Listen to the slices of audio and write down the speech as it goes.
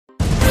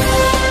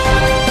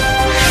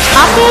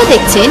আপনারা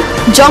দেখছেন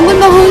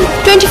জঙ্গলমহল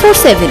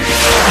 24/7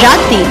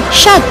 রাত দিন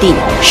 7 দিন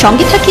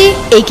সঙ্গে থাকে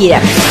এগিয়ে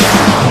রাখে।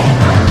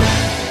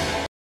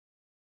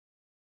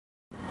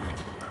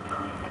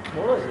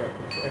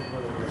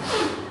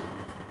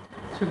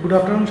 গুড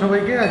আফটারনুন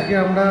সবাইকে। আজকে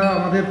আমরা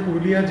আমাদের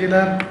পুরুলিয়া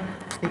জেলার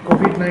এই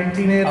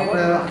কোভিড-19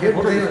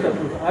 ক্ষেত্রে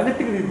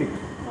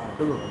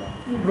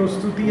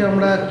প্রস্তুতি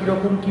আমরা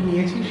কীরকম কী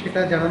নিয়েছি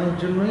সেটা জানানোর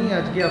জন্যই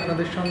আজকে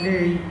আপনাদের সঙ্গে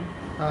এই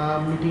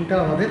মিটিংটা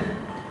আমাদের।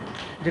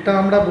 যেটা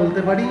আমরা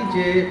বলতে পারি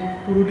যে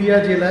পুরুলিয়া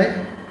জেলায়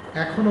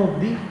এখনও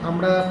অবধি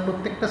আমরা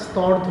প্রত্যেকটা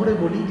স্তর ধরে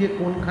বলি যে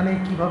কোনখানে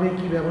কিভাবে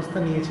কি ব্যবস্থা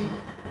নিয়েছি।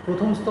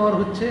 প্রথম স্তর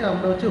হচ্ছে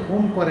আমরা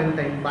হোম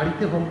কোয়ারেন্টাইন,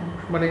 বাড়িতে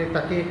মানে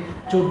তাকে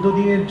 14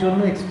 দিনের জন্য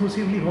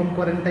এক্সক্লুসিভলি হোম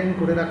কোয়ারেন্টাইন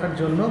করে রাখার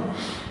জন্য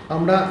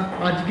আমরা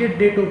আজকের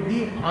ডেট অবধি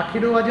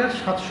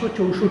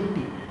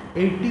 18,764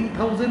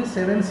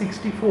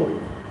 18,764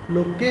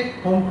 লোককে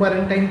হোম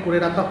কোয়ারেন্টাইন করে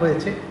রাখা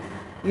হয়েছে।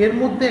 এর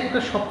মধ্যে একটা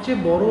সবচেয়ে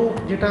বড়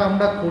যেটা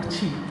আমরা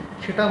করছি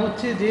সেটা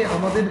হচ্ছে যে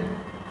আমাদের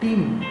টিম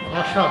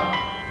আশা,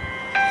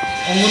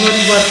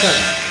 অঙ্গনওয়াড়ি ওয়ার্কার,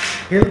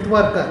 হেলথ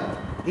ওয়ার্কার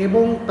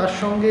এবং তার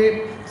সঙ্গে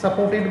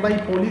সাপোর্টেড বাই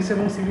পুলিশ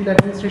এবং সিভিল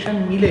অ্যাডমিনিস্ট্রেশন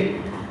মিলে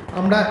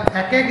আমরা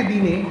এক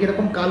দিনে,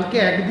 যেরকম কালকে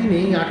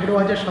একদিনেই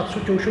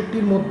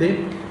 18,764-র মধ্যে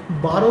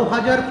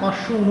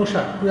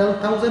 12,559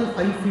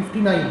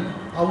 12,559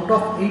 আউট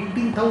অফ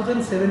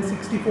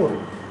 18,764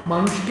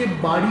 মানুষকে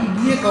বাড়ি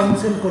গিয়ে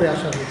কাউন্সেল করে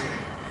আসা হয়েছে।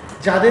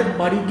 যাদের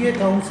বাড়ি গিয়ে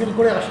কাউন্সেল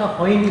করে আসা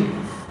হয়নি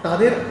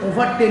তাদের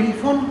ওভার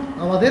টেলিফোন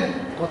আমাদের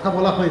কথা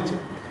বলা হয়েছে।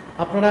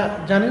 আপনারা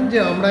জানেন যে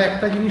আমরা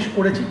একটা জিনিস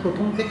করেছি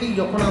প্রথম থেকেই,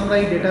 যখন আমরা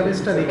এই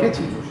ডেটাবেসটা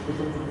রেখেছি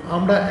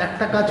আমরা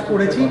একটা কাজ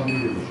করেছি,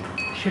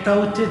 সেটা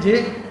হচ্ছে যে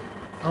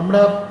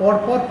আমরা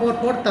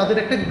পরপর তাদের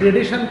একটা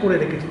গ্রেডেশন করে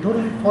রেখেছি।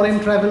 ধরুন ফরেন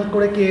ট্রাভেল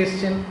করে কে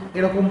এসছেন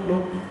এরকম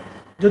লোক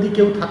যদি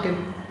কেউ থাকেন,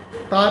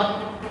 তার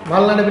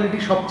ভালনারেবিলিটি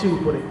সবচেয়ে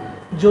উপরে।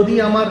 যদি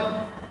আমার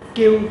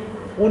কেউ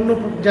অন্য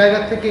জায়গা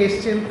থেকে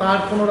এসছেন, তার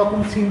কোনো রকম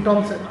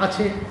সিমটমস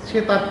আছে, সে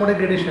তারপরে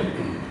গ্রেডেশন।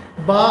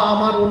 বা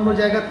আমার অন্য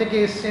জায়গা থেকে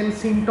এসছেন,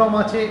 সিমটম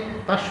আছে,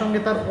 তার সঙ্গে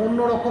তার অন্য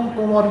রকম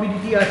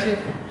কোমরবিডিটি আছে,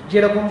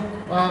 যেরকম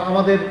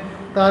আমাদের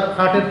তার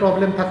হার্টের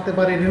প্রবলেম থাকতে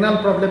পারে, রেনাল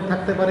প্রবলেম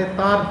থাকতে পারে,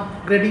 তার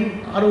গ্রেডিং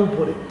আরও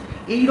উপরে।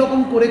 এই রকম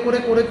করে করে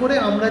করে করে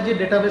আমরা যে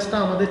ডেটাবেসটা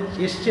আমাদের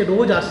এসছে,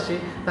 রোজ আসছে,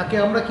 তাকে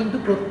আমরা কিন্তু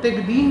প্রত্যেক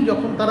দিন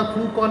যখন তারা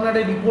ফুল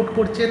কর্নারে রিপোর্ট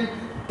করছেন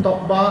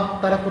বা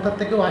তারা কোথা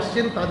থেকেও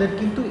আসছেন, তাদের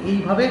কিন্তু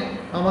এইভাবে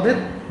আমাদের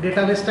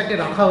ডেটাবেসটাকে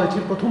রাখা হয়েছে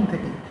প্রথম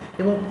থেকেই।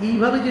 এবং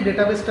এইভাবে যে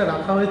ডেটাবেসটা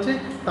রাখা হয়েছে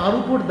তার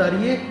উপর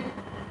দাঁড়িয়ে,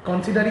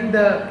 কনসিডারিং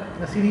দ্য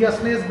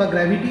সিরিয়াসনেস বা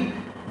গ্র্যাভিটি,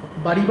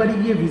 বাড়ি বাড়ি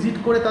গিয়ে ভিজিট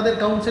করে তাদের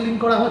কাউন্সেলিং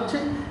করা হচ্ছে।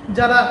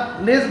 যারা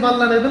লেস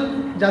ভালনারেবল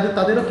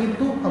তাদেরও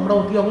কিন্তু আমরা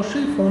অতি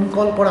অবশ্যই ফোন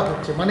কল করা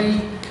হচ্ছে। মানে এই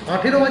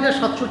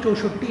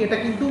 18,764 এটা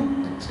কিন্তু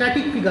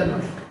স্ট্যাটিক ফিগার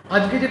নয়।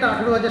 আজকে যেটা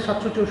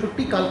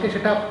 18,764, কালকে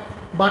সেটা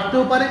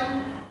বাড়তেও পারে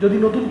যদি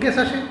নতুন কেস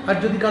আসে, আর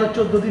যদি কারো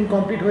 14 দিন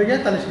কমপ্লিট হয়ে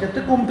যায় তাহলে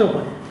সেক্ষেত্রে কমতেও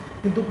পারে।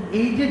 কিন্তু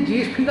এই যে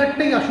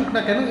ফিগারটাই আসুক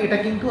না কেন, এটা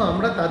কিন্তু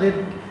আমরা তাদের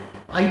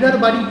আইদার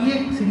বাড়ি গিয়ে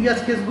সিরিয়াস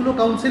কেসগুলো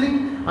কাউন্সেলিং,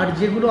 আর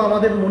যেগুলো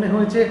আমাদের মনে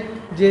হয়েছে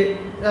যে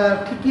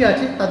ঠিকই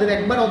আছে তাদের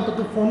একবার অন্তত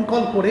ফোন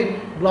কল করে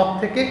ব্লক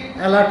থেকে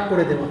অ্যালার্ট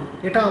করে দেওয়া,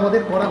 এটা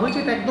আমাদের করা হয়েছে।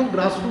 এটা একদম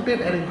গ্রাসরুটের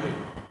অ্যারেঞ্জমেন্ট।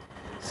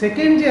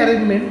 সেকেন্ড যে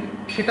অ্যারেঞ্জমেন্ট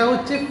সেটা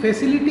হচ্ছে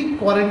ফেসিলিটি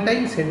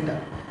কোয়ারেন্টাইন সেন্টার।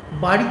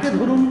 বাড়িতে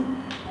ধরুন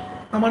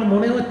আমার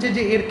মনে হচ্ছে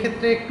যে এর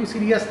ক্ষেত্রে একটু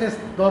সিরিয়াসনেস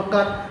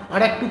দরকার,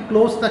 আর একটু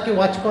ক্লোজ তাকে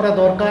ওয়াচ করা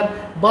দরকার,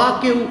 বা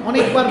কেউ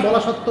অনেকবার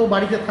বলা সত্ত্বেও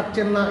বাড়িতে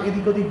থাকছেন না,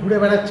 এদিক ওদিক ঘুরে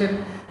বেড়াচ্ছেন।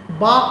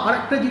 বা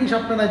আরেকটা জিনিস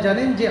আপনারা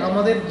জানেন যে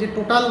আমাদের যে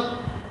টোটাল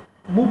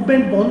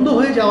মুভমেন্ট বন্ধ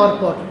হয়ে যাওয়ার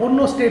পর অন্য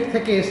স্টেট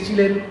থেকে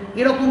এসছিলেন,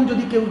 এরকম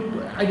যদি কেউ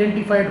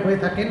আইডেন্টিফাইড হয়ে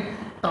থাকেন,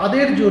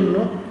 তাদের জন্য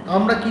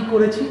আমরা কি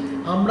করেছি,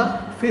 আমরা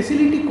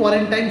ফেসিলিটি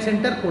কোয়ারেন্টাইন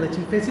সেন্টার করেছি।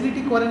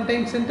 ফেসিলিটি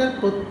কোয়ারেন্টাইন সেন্টার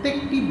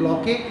প্রত্যেকটি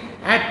ব্লকে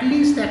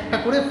অ্যাটলিস্ট একটা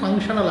করে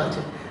ফাংশনাল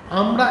আছে।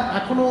 আমরা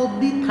এখনও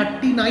অবধি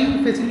 39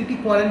 ফেসিলিটি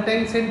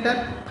কোয়ারেন্টাইন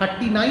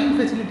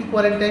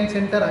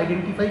সেন্টার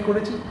আইডেন্টিফাই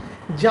করেছি,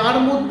 যার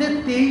মধ্যে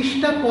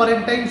 23টা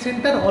কোয়ারেন্টাইন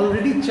সেন্টার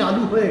অলরেডি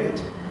চালু হয়ে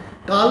গেছে।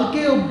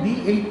 কালকে অবধি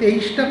এই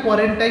 23টা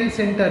কোয়ারেন্টাইন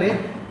সেন্টারে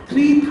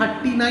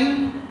 339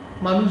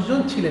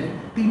 মানুষজন ছিলেন,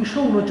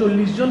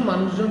 339 জন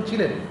মানুষজন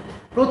ছিলেন।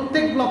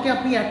 প্রত্যেক ব্লকে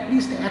আপনি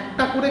অ্যাটলিস্ট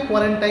একটা করে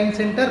কোয়ারেন্টাইন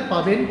সেন্টার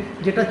পাবেন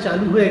যেটা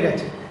চালু হয়ে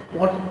গেছে।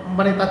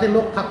 মানে তাতে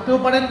লোক থাকতেও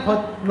পারেন,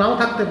 নাও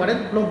থাকতে পারেন।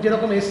 লোক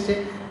যেরকম এসছে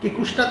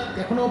 21টা,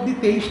 এখনও অবধি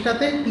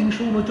 23টাতে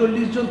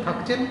 339 জন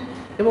থাকছেন।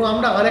 এবং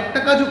আমরা আরেকটা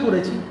কাজও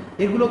করেছি,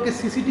 এগুলোকে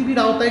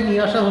সিসিটিভির আওতায়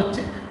নিয়ে আসা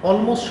হচ্ছে।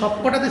 অলমোস্ট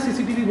সবকটাতে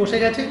সিসিটিভি বসে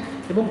গেছে।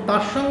 এবং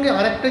তার সঙ্গে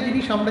আরেকটা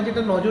জিনিস আমরা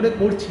যেটা নজরে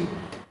করছি,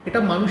 এটা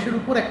মানুষের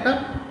উপর একটা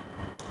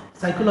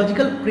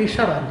সাইকোলজিক্যাল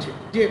প্রেশার আনছে,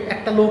 যে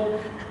একটা লোক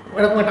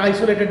এরকম একটা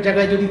আইসোলেটেড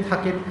জায়গায় যদি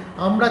থাকেন।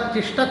 আমরা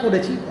চেষ্টা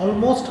করেছি,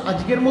 অলমোস্ট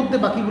আজকের মধ্যে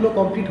বাকিগুলো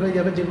কমপ্লিট হয়ে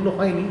যাবে, যেগুলো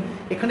হয়নি,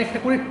 এখানে একটা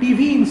করে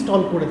টিভি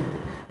ইনস্টল করে দিতে।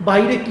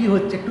 বাইরে কি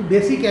হচ্ছে একটু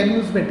বেসিক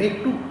অ্যামিউজমেন্ট,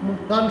 একটু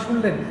গান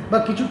শুনলেন বা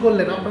কিছু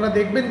করলেন, আপনারা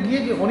দেখবেন গিয়ে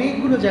যে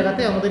অনেকগুলো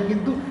জায়গাতে আমাদের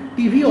কিন্তু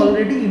টিভি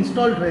অলরেডি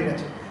ইনস্টলড হয়ে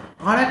গেছে।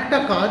 আর একটা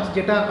কাজ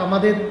যেটা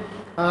আমাদের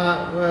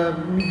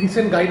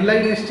রিসেন্ট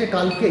গাইডলাইন এসছে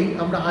কালকেই,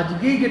 আমরা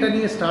আজকেই যেটা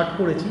নিয়ে স্টার্ট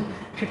করেছি,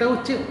 সেটা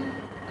হচ্ছে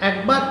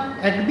একবার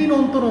একদিন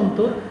অন্তর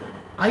অন্তর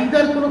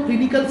আইদার কোনো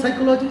ক্লিনিক্যাল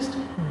সাইকোলজিস্ট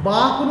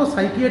বা কোনো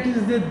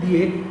সাইকিয়াট্রিস্টদের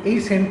দিয়ে এই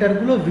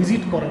সেন্টারগুলো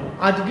ভিজিট করানো।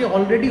 আজকে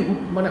অলরেডি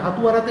মানে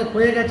হাতুয়ারাতে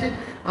হয়ে গেছে।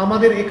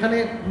 আমাদের এখানে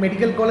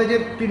মেডিকেল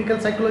কলেজের ক্লিনিক্যাল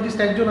সাইকোলজিস্ট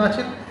একজন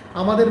আছেন,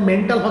 আমাদের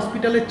মেন্টাল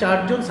হসপিটালে 4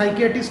 জন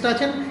সাইকিয়াট্রিস্ট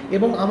আছেন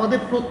এবং আমাদের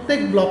প্রত্যেক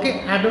ব্লকে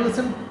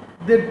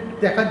অ্যাডোলেসেন্টদের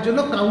দেখার জন্য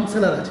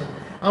কাউন্সেলর আছেন।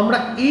 আমরা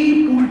এই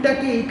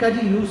পুলটাকে এই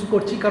কাজে ইউজ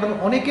করছি, কারণ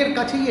অনেকের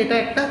কাছেই এটা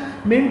একটা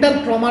মেন্টাল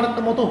ট্রমার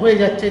মতো হয়ে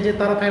যাচ্ছে যে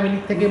তারা ফ্যামিলি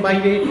থেকে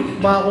বাইরে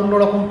বা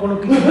অন্যরকম কোনো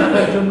কিছু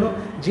দেখার জন্য,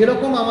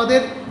 যেরকম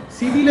আমাদের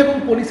সিভিল এবং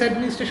পুলিশ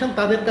অ্যাডমিনিস্ট্রেশন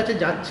তাদের কাছে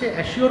যাচ্ছে,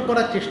 অ্যাসিওর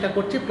করার চেষ্টা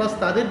করছে, প্লাস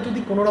তাদের যদি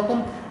কোনো রকম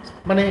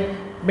মানে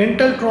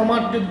মেন্টাল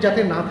ট্রমার যদি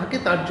যাতে না থাকে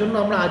তার জন্য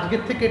আমরা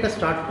আজকের থেকে এটা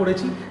স্টার্ট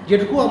করেছি।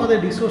 যেটুকু আমাদের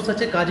রিসোর্স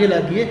আছে কাজে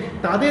লাগিয়ে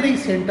তাদের এই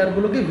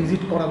সেন্টারগুলোকে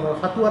ভিজিট করানো।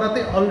 হাতুয়ারাতে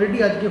অলরেডি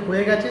আজকে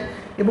হয়ে গেছে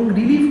এবং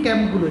রিলিফ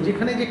ক্যাম্পগুলো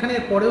যেখানে যেখানে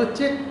পরে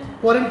হচ্ছে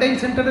কোয়ারেন্টাইন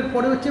সেন্টারের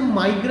পরে হচ্ছে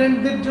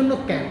মাইগ্রেন্টদের জন্য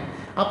ক্যাম্প।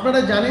 আপনারা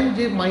জানেন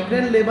যে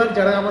মাইগ্রেন্ট লেবার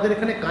যারা আমাদের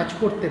এখানে কাজ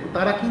করতেন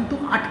তারা কিন্তু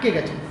আটকে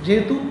গেছেন,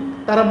 যেহেতু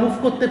তারা মুভ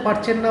করতে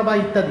পারছেন না বা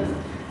ইত্যাদি।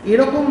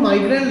 এরকম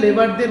মাইগ্রেন্ট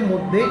লেবারদের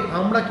মধ্যে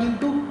আমরা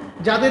কিন্তু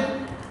যাদের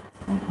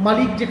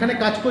মালিক যেখানে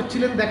কাজ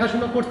করছিলেন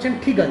দেখাশুনো করছেন,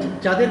 ঠিক আছে,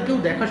 যাদের কেউ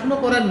দেখাশুনো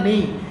করার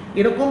নেই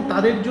এরকম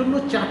তাদের জন্য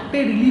 4টে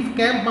রিলিফ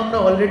ক্যাম্প আমরা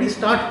অলরেডি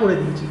স্টার্ট করে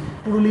দিয়েছি।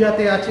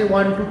 পুরুলিয়াতে আছে,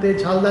 1, 2-তে,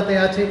 ঝালদাতে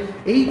আছে।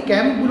 এই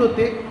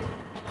ক্যাম্পগুলোতে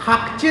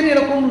থাকছেন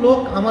এরকম লোক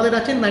আমাদের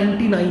আছে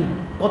 99,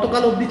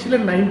 গতকাল অবধি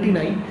ছিলেন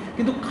 99,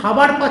 কিন্তু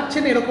খাবার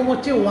পাচ্ছেন এরকম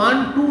হচ্ছে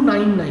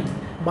 1299,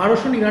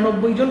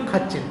 1299 জন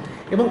খাচ্ছেন।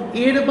 এবং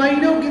এর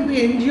বাইরেও কিন্তু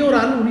এনজিও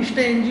রান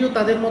 19টা এনজিও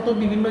তাদের মতো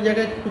বিভিন্ন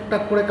জায়গায়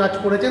টুকটাক করে কাজ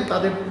করেছেন।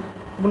 তাদের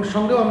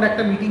সঙ্গেও আমরা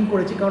একটা মিটিং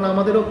করেছি, কারণ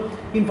আমাদেরও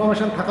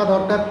ইনফরমেশান থাকা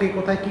দরকার কে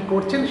কোথায় কী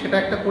করছেন, সেটা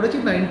একটা করেছি।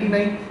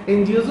 99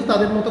 এনজিওসও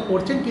তাদের মতো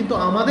করছেন, কিন্তু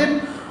আমাদের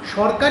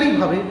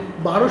সরকারিভাবে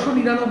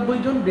 1299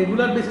 জন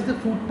রেগুলার বেসিসে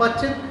ফুড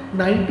পাচ্ছেন,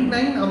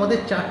 99 আমাদের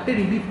 4টে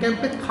রিলিফ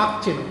ক্যাম্পে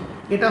থাকছেন।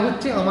 এটা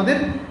হচ্ছে আমাদের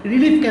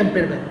রিলিফ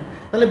ক্যাম্পের ব্যাপার।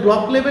 তাহলে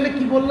ব্লক লেভেলে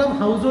কি বললাম,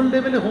 হাউস হোল্ড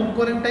লেভেলে হোম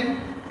কোয়ারেন্টাইন,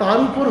 তার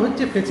উপর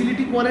হচ্ছে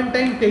ফেসিলিটি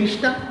কোয়ারেন্টাইন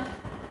 23টা।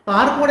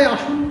 তারপরে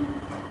আসুন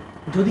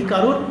যদি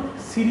কারোর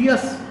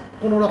সিরিয়াস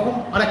কোনো রকম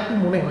আর একটু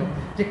মনে হয়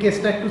যে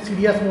কেসটা একটু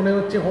সিরিয়াস মনে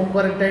হচ্ছে, হোম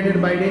কোয়ারেন্টাইনের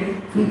বাইরে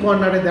ফ্লু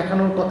কর্নারে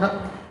দেখানোর কথা,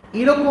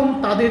 এরকম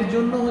তাদের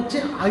জন্য হচ্ছে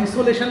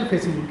আইসোলেশন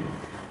ফেসিলিটি।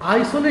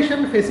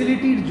 আইসোলেশন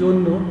ফেসিলিটির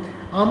জন্য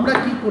আমরা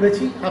কি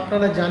করেছি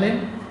আপনারা জানেন,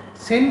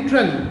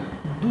 সেন্ট্রালি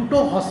 2টো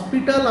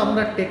হসপিটাল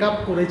আমরা টেক আপ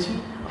করেছি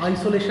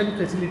আইসোলেশন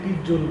ফেসিলিটির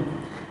জন্য,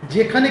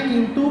 যেখানে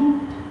কিন্তু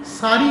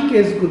সারি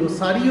কেসগুলো,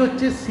 সারি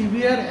হচ্ছে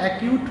সিভিয়ার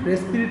অ্যাকিউট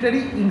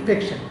রেসপিরেটরি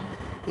ইনফেকশন,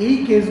 এই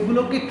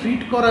কেসগুলোকে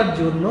ট্রিট করার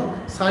জন্য,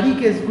 সারি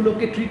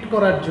কেসগুলোকে ট্রিট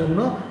করার জন্য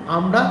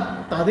আমরা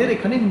তাদের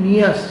এখানে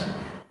নিয়ে আসছি।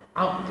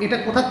 এটা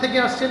কোথা থেকে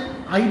আসছেন,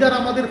 আইদার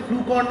আমাদের ফ্লু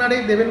কর্নারে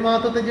দেবেন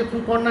মাহাতোতে যে ফ্লু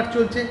কর্নার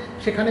চলছে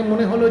সেখানে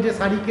মনে হলো যে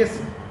সারি কেস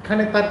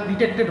এখানে তার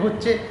ডিটেক্টেড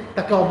হচ্ছে,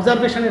 তাকে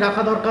অবজারভেশনে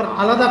রাখা দরকার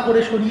আলাদা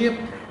করে সরিয়ে,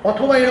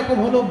 অথবা এরকম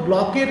হলো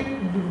ব্লকের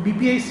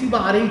বিপিএইচসি বা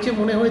আরএইচে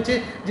মনে হয়েছে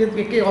যে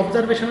একে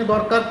অবজারভেশনে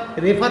দরকার,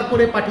 রেফার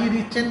করে পাঠিয়ে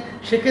দিচ্ছেন।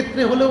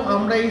 সেক্ষেত্রে হলেও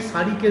আমরা এই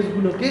সারি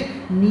কেসগুলোকে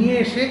নিয়ে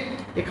এসে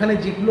এখানে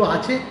যেগুলো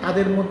আছে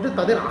তাদের মধ্যে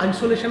তাদের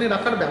আইসোলেশনে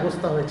রাখার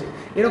ব্যবস্থা হয়েছে।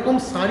 এরকম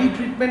সারি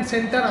ট্রিটমেন্ট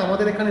সেন্টার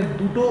আমাদের এখানে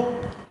 2টো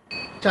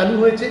চালু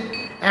হয়েছে।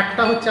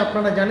 একটা হচ্ছে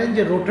আপনারা জানেন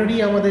যে রোটারি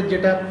আমাদের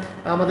যেটা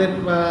আমাদের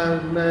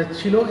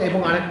ছিল, এবং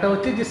আরেকটা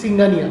হচ্ছে যে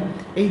সিঙ্গানিয়া।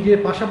 এই যে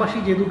পাশাপাশি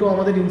যে দুটো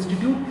আমাদের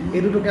ইনস্টিটিউট,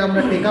 এই দুটোকে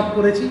আমরা টেক আপ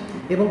করেছি,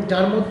 এবং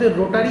যার মধ্যে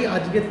রোটারি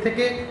আজকের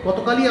থেকে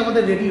গতকালই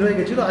আমাদের রেডি হয়ে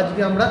গেছিলো।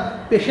 আজকে আমরা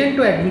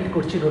পেশেন্টও অ্যাডমিট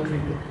করছি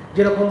রোটারিতে,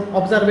 যেরকম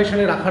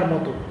অবজারভেশনে রাখার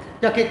মতো,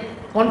 যাকে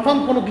কনফার্ম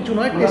কোনো কিছু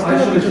নয়,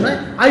 টেস্টিংও কিছু নয়,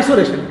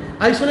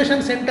 আইসোলেশন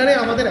সেন্টারে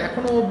আমাদের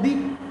এখনও অবধি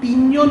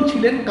 3 জন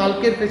ছিলেন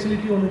কালকের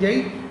ফেসিলিটি অনুযায়ী,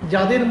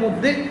 যাদের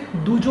মধ্যে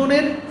 2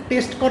 জনের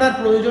টেস্ট করার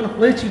প্রয়োজন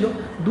হয়েছিল।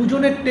 2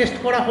 জনের টেস্ট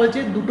করা হয়েছে,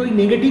 দুটোই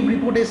নেগেটিভ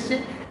রিপোর্ট এসছে।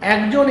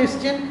 একজন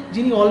এসছেন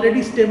যিনি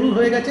অলরেডি স্টেবল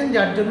হয়ে গেছেন,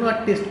 যার জন্য আর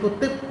টেস্ট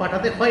করতে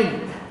পাঠাতে হয়নি।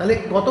 তাহলে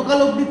গতকাল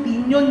অবধি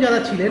 3 জন যারা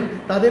ছিলেন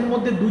তাদের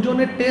মধ্যে 2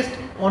 জনের টেস্ট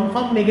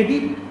কনফার্ম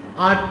নেগেটিভ,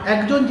 আর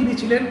একজন যিনি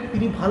ছিলেন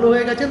তিনি ভালো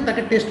হয়ে গেছেন,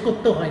 তাকে টেস্ট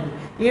করতে হয়নি।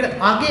 এর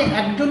আগে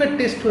একজনের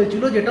টেস্ট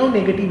হয়েছিল যেটাও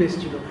নেগেটিভ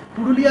এসেছিল।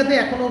 পুরুলিয়াতে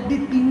এখন অবধি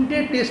 3টে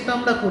টেস্ট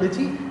আমরা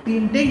করেছি,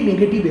 3টেই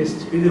নেগেটিভ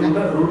এসছে।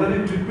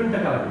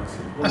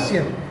 আসছি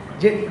আমি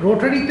যে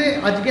রোটারিতে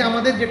আজকে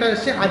আমাদের যেটা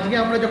এসছে, আজকে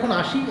আমরা যখন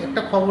আসি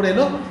একটা খবর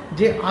এলো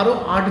যে আরও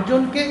 8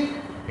 জনকে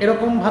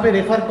এরকমভাবে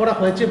রেফার করা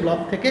হয়েছে ব্লক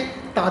থেকে,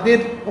 তাদের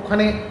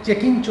ওখানে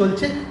চেকিং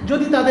চলছে।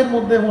 যদি তাদের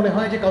মধ্যে মনে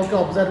হয় যে কাউকে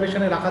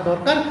অবজারভেশনে রাখা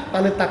দরকার,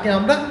 তাহলে তাকে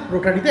আমরা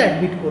রোটারিতে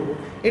অ্যাডমিট করব।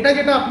 এটা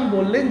যেটা আপনি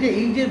বললেন যে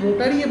এই যে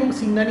রোটারি এবং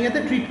সিঙ্গানিয়াতে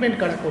ট্রিটমেন্ট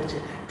কারা করছে,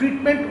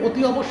 ট্রিটমেন্ট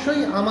অতি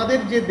অবশ্যই আমাদের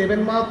যে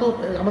দেবেন মাহাতো,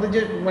 আমাদের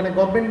যে মানে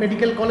গভর্নমেন্ট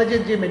মেডিকেল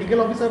কলেজের যে মেডিকেল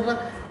অফিসাররা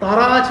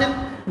তারা আছেন,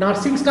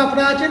 নার্সিং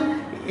স্টাফরা আছেন,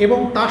 এবং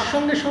তার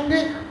সঙ্গে সঙ্গে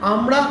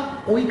আমরা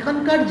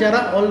ওইখানকার যারা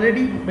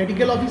অলরেডি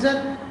মেডিকেল অফিসার,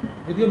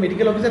 যদিও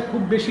মেডিকেল অফিসার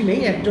খুব বেশি নেই,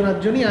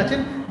 একজনই আছেন,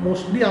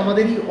 মোস্টলি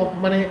আমাদেরই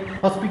মানে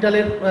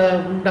হসপিটালের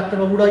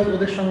ডাক্তারবাবুরাই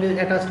ওদের সঙ্গে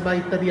অ্যাটাচড বা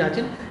ইত্যাদি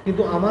আছেন।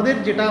 কিন্তু আমাদের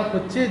যেটা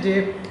হচ্ছে যে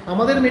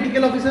আমাদের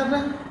মেডিকেল অফিসাররা,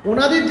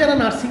 ওনাদের যারা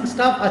নার্সিং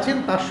স্টাফ আছেন,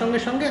 তার সঙ্গে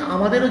সঙ্গে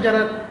আমাদেরও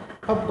যারা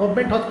সব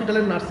গভর্নমেন্ট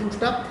হসপিটালের নার্সিং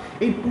স্টাফ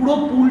এই পুরো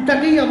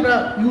পুলটাকেই আমরা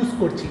ইউজ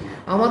করছি।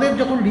 আমাদের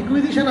যখন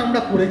রিকুইজিশন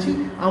আমরা করেছি,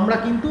 আমরা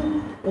কিন্তু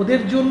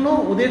ওদের জন্য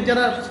ওদের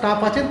যারা স্টাফ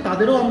আছেন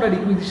তাদেরও আমরা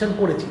রিকুইজিশন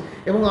করেছি।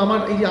 এবং আমার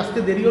এই যে আসতে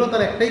দেরি হলো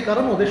তার একটাই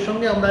কারণ, ওদের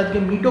সঙ্গে আমরা আজকে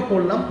মিটও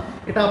করলাম।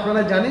 এটা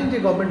আপনারা জানেন যে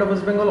government of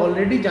West Bengal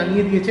already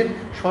জানিয়ে দিয়েছেন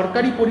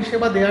সরকারি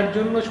পরিষেবা দেওয়ার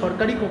জন্য,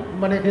 সরকারি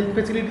মানে হেলথ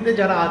ফেসিলিটিতে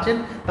যারা আছেন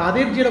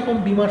তাদের যেরকম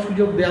বিমার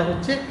সুযোগ দেওয়া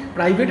হচ্ছে,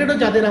 প্রাইভেটেরও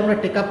যাদের আমরা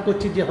টেক আপ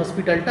করছি যে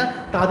হসপিটালটা,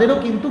 তাদেরও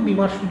কিন্তু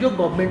বিমার সুযোগ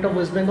গভর্নমেন্ট অফ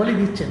ওয়েস্ট বেঙ্গলই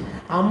দিচ্ছেন।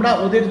 আমরা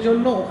ওদের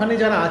জন্য ওখানে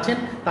যারা আছেন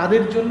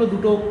তাদের জন্য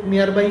দুটো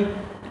নিয়ারবাই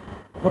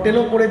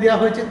হোটেলও করে দেওয়া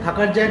হয়েছে,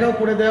 থাকার জায়গাও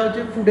করে দেওয়া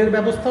হয়েছে, ফুডের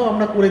ব্যবস্থাও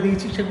আমরা করে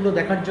দিয়েছি। সেগুলো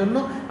দেখার জন্য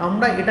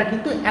আমরা এটা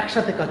কিন্তু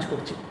একসাথে কাজ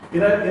করছি।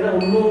 এরা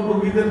অন্য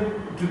রোগীদের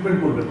ট্রিটমেন্ট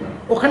করবেন না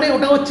ওখানে,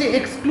 ওটা হচ্ছে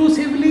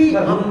এক্সক্লুসিভলি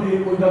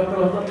ওই ডাক্তার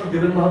হয়তো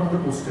দেবেন মাহাতোতে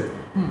পোস্টে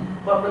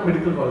বা আপনার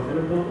মেডিকেল কলেজ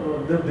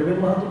দেবেন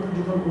মাহাতোতে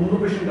যখন অন্য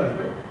পেশেন্ট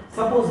আসবে,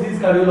 suppose he is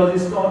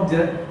cardiologist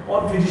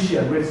or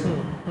physician medicine,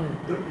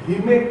 he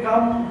May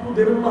come to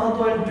দেবেন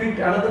Mahato and treat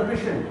another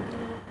patient.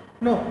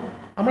 No,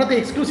 আমরা তো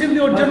এক্সক্লুসিভলি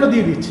ওর জন্য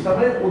দিয়ে দিচ্ছি।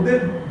 তাহলে ওদের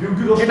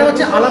ডিউটি এটা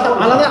হচ্ছে আলাদা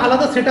আলাদা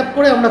আলাদা সেট আপ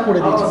করে আমরা করে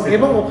দিচ্ছি।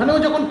 এবং ওখানেও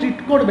যখন ট্রিট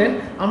করবেন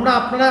আমরা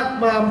আপনারা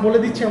বলে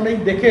দিচ্ছি, আমরা এই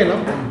দেখে এলাম,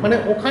 মানে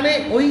ওখানে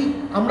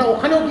আমরা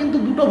ওখানেও কিন্তু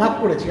দুটো ভাগ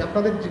করেছি।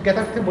 আপনাদের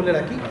জ্ঞাতার্থে বলে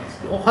রাখি,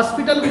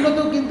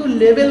 হসপিটালগুলোতেও কিন্তু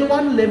লেভেল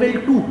 1 লেভেল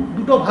 2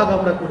 দুটো ভাগ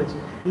আমরা করেছি।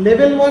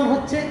 লেভেল 1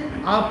 হচ্ছে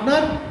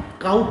আপনার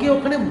কাউকে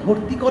ওখানে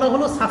ভর্তি করা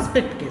হলো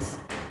সাসপেক্ট কেস,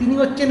 তিনি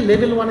হচ্ছেন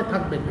লেভেল 1-এ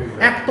থাকবেন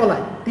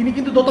একতলায়, তিনি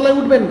কিন্তু দোতলায়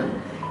উঠবেন না।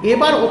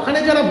 এবার ওখানে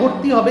যারা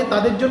ভর্তি হবে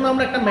তাদের জন্য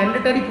আমরা একটা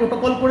ম্যান্ডেটারি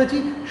প্রোটোকল করেছি,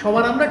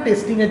 সবার আমরা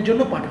টেস্টিংয়ের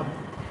জন্য পাঠাবো।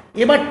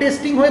 এবার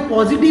টেস্টিং হয়ে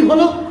পজিটিভ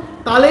হলো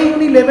তাহলেই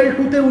উনি লেভেল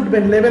 2-তে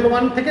উঠবেন, লেভেল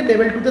 1 থেকে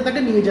লেভেল 2-তে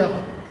তাকে নিয়ে যাওয়া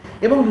হবে।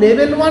 এবং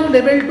লেভেল 1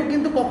 লেভেল 2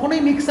 কিন্তু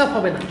কখনোই মিক্স আপ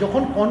হবে না,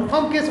 যখন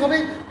কনফার্ম কেস হবে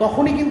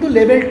তখনই কিন্তু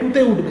লেভেল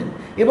 2-তে উঠবেন।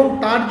 এবং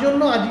তার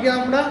জন্য আজকে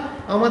আমরা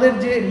আমাদের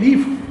যে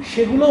লিফট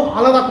সেগুলো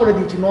আলাদা করে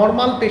দিয়েছি,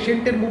 নর্মাল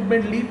পেশেন্টের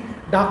মুভমেন্ট লিফট,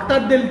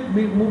 ডাক্তারদের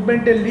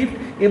মুভমেন্টের লিফট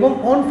এবং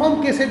কনফার্ম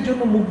কেসের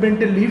জন্য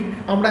মুভমেন্টের লিফট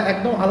আমরা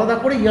একদম আলাদা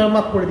করে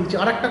ইয়ারমার্ক করে দিচ্ছি।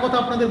 আর একটা কথা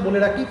আপনাদের বলে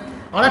রাখি,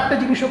 আর একটা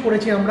জিনিসও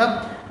করেছি আমরা,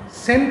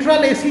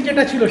 সেন্ট্রাল এসি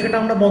যেটা ছিল সেটা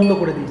আমরা বন্ধ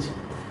করে দিয়েছি।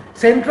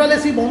 সেন্ট্রাল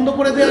এসি বন্ধ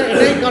করে দেওয়ার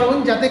এটাই কারণ,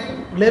 যাতে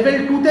লেভেল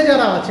 2-তে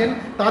যারা আছেন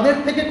তাদের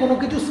থেকে কোনো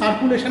কিছু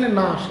সার্কুলেশনে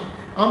না আসে।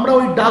 আমরা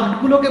ওই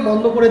ডাক্টগুলোকে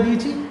বন্ধ করে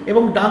দিয়েছি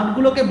এবং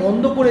ডাক্টগুলোকে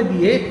বন্ধ করে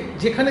দিয়ে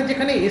যেখানে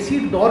যেখানে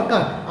এসির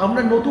দরকার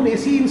আমরা নতুন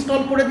এসি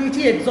ইনস্টল করে দিয়েছি,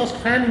 এক্সস্ট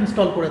ফ্যান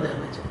ইনস্টল করে দেওয়া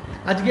হয়েছে।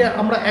 আজকে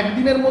আমরা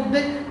একদিনের মধ্যে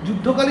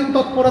যুদ্ধকালীন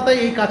তৎপরতায়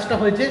এই কাজটা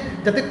হয়েছে,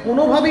 যাতে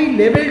কোনোভাবেই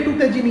লেভেল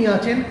 2-তে যিনি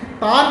আছেন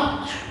তার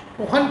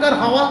ওখানকার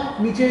হাওয়া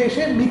নিচে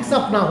এসে মিক্স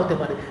আপ না হতে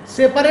পারে।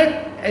 সেপারেট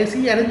এসি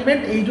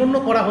অ্যারেঞ্জমেন্ট এই জন্য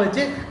করা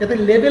হয়েছে যাতে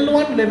লেভেল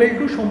 1 লেভেল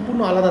 2 সম্পূর্ণ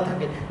আলাদা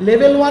থাকে।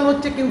 লেভেল 1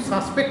 হচ্ছে কেউ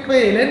সাসপেক্ট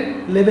হয়ে এলেন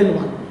লেভেল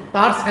 1,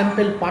 তার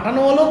স্যাম্পেল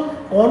পাঠানো হলো,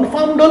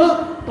 কনফার্মড হলো,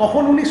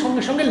 তখন উনি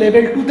সঙ্গে সঙ্গে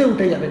লেভেল 2-তে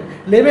উঠে যাবেন।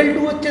 লেভেল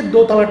 2 হচ্ছে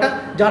দোতলাটা,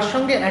 যার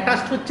সঙ্গে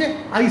অ্যাটাচড হচ্ছে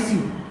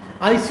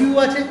আইসিইউ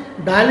আছে,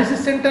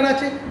 ডায়ালিসিস সেন্টার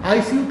আছে।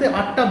 আইসিইউতে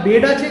 8টা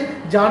বেড আছে,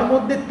 যার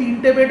মধ্যে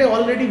 3টে বেডে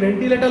অলরেডি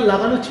ভেন্টিলেটর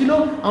লাগানো ছিল,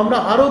 আমরা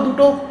আরও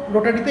 2টো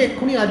রোটারিতে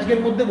এক্ষুনি আজকের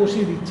মধ্যে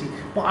বসিয়ে দিচ্ছি।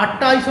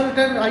 8টা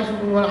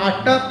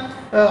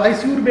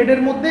আইসিইউর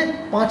বেডের মধ্যে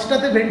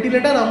 5টাতে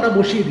ভেন্টিলেটর আমরা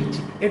বসিয়ে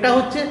দিচ্ছি। এটা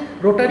হচ্ছে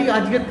রোটারি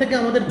আজকের থেকে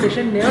আমাদের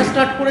পেশেন্ট নেওয়া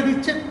স্টার্ট করে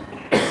দিচ্ছে।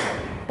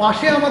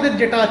 পাশে আমাদের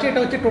যেটা আছে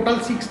এটা হচ্ছে টোটাল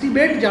 60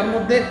 বেড, যার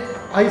মধ্যে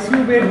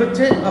আইসিইউ বেড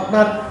হচ্ছে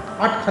আপনার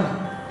 8খানা,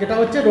 যেটা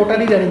হচ্ছে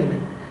রোটারির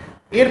অ্যারেঞ্জমেন্ট।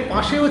 এর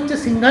পাশে হচ্ছে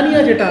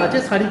সিঙ্গানিয়া যেটা আছে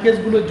সারি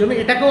কেসগুলোর জন্য,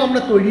 এটাকেও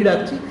আমরা তৈরি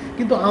রাখছি।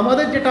 কিন্তু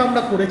আমাদের যেটা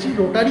আমরা করেছি,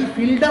 রোটারি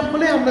ফিল্ড আপ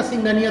হলে আমরা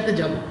সিঙ্গানিয়াতে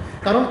যাব।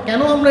 কারণ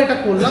কেন আমরা এটা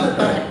করলাম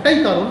তার একটাই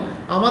কারণ,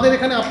 আমাদের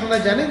এখানে আপনারা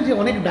জানেন যে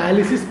অনেক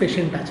ডায়ালিসিস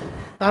পেশেন্ট আছে,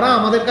 তারা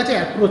আমাদের কাছে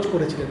অ্যাপ্রোচ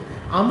করেছিলেন।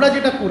 আমরা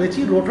যেটা করেছি,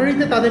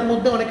 রোটারিতে তাদের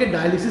মধ্যে অনেকে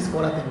ডায়ালিসিস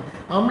করাতেন,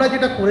 আমরা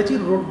যেটা করেছি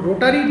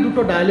রোটারির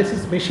 2টো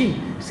ডায়ালিসিস মেশিন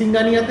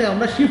সিঙ্গানিয়াতে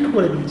আমরা শিফট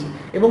করে দিয়েছি।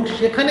 এবং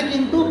সেখানে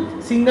কিন্তু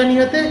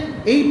সিঙ্গানিয়াতে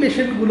এই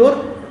পেশেন্টগুলোর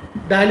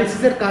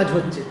ডায়ালিসিসের কাজ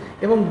হচ্ছে।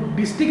 এবং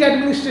ডিস্ট্রিক্ট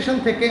অ্যাডমিনিস্ট্রেশন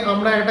থেকে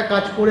আমরা একটা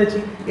কাজ করেছি,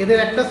 এদের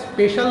একটা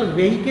স্পেশাল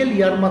ভেহিকেল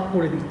ইয়ারমার্ক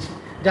করে দিচ্ছি,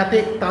 যাতে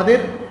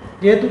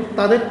যেহেতু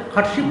তাদের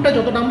হার্ডশিপটা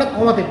যতটা আমরা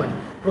কমাতে পারি,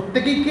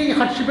 প্রত্যেকেই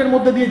হার্ডশিপের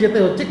মধ্যে দিয়ে যেতে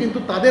হচ্ছে, কিন্তু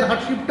তাদের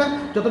হার্ডশিপটা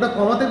যতটা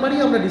কমাতে পারি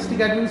আমরা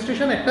ডিস্ট্রিক্ট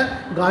অ্যাডমিনিস্ট্রেশন একটা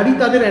গাড়ি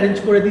তাদের অ্যারেঞ্জ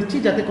করে দিচ্ছি,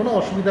 যাতে কোনো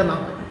অসুবিধা না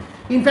হয়।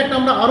 ইনফ্যাক্ট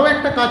আমরা আরও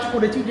একটা কাজ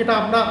করেছি, যেটা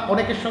আমরা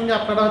অনেকের সঙ্গে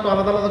আপনারা হয়তো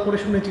আলাদা আলাদা করে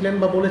শুনেছিলেন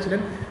বা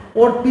বলেছিলেন,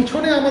 ওর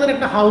পিছনে আমাদের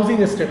একটা হাউজিং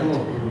এস্টেট আছে।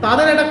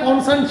 তাদের একটা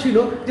কনসার্ন ছিল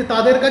যে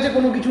তাদের কাছে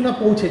কোনো কিছু না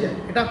পৌঁছে যায়।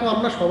 এটা তো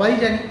আমরা সবাই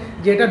জানি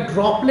যে এটা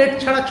ড্রপলেট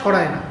ছাড়া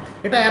ছড়ায় না,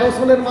 এটা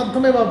অ্যারোসোলের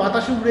মাধ্যমে বা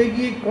বাতাসে উড়ে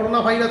গিয়ে করোনা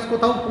ভাইরাস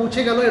কোথাও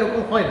পৌঁছে গেল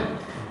এরকম হয় না।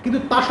 কিন্তু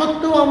তা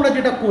সত্ত্বেও আমরা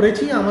যেটা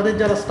করেছি, আমাদের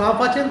যারা স্টাফ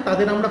আছেন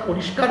তাদের আমরা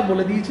পরিষ্কার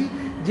বলে দিয়েছি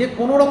যে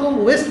কোনো রকম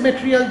ওয়েস্ট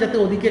ম্যাটেরিয়াল যাতে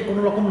ওদিকে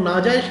কোনো রকম না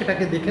যায়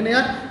সেটাকে দেখে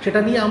নেওয়ার। সেটা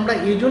নিয়ে আমরা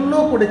এই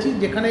জন্যও করেছি,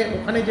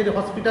 ওখানে যে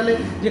হসপিটালে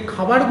যে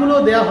খাবারগুলো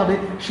দেওয়া হবে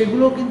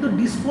সেগুলো কিন্তু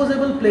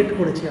ডিসপোজেবল প্লেট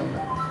করেছি আমরা।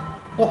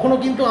 কখনো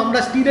কিন্তু আমরা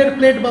স্টিলের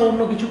প্লেট বা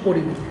অন্য কিছু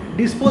করিনি,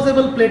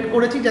 ডিসপোজেবল প্লেট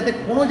করেছি, যাতে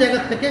কোনো জায়গা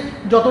থেকে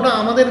যতটা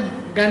আমাদের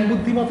জ্ঞান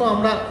বুদ্ধি মতো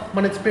আমরা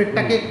মানে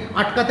স্প্রেডটাকে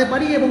আটকাতে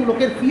পারি এবং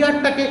লোকের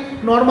ফিয়ারটাকে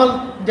নর্মাল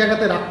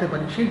জায়গাতে রাখতে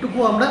পারি, সেইটুকু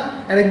আমরা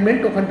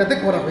অ্যারেঞ্জমেন্ট ওখানটাতে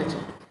করা হয়েছে।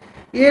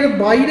 এর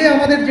বাইরে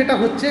আমাদের যেটা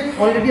হচ্ছে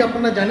অলরেডি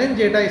আপনারা জানেন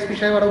যে এটা এসপি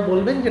সাহেব আরও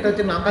বলবেন, যেটা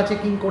হচ্ছে নাকা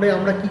চেকিং করে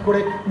আমরা কি করে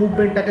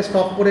মুভমেন্টটাকে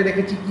স্টপ করে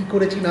রেখেছি, কি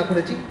করেছি না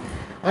করেছি।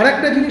 আর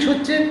একটা জিনিস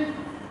হচ্ছে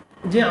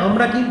যে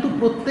আমরা কিন্তু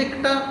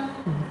প্রত্যেকটা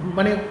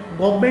মানে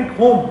গভর্নমেন্ট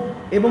হোম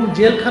এবং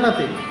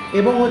জেলখানাতে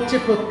এবং হচ্ছে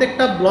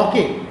প্রত্যেকটা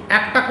ব্লকে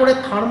একটা করে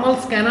থার্মাল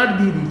স্ক্যানার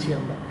দিয়ে দিয়েছি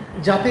আমরা,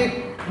 যাতে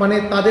মানে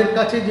তাদের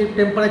কাছে যে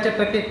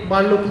টেম্পারেচারটাকে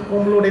বাড়লো কি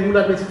কমলো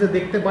রেগুলার বেসিসে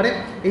দেখতে পারে,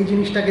 এই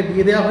জিনিসটাকে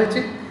দিয়ে দেওয়া হয়েছে।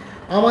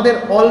 আমাদের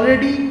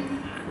অলরেডি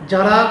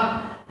যারা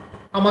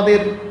আমাদের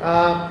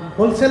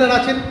হোলসেলার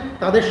আছেন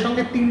তাদের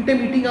সঙ্গে 3টে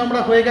মিটিং আমরা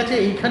হয়ে গেছে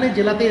এইখানে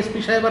জেলাতে,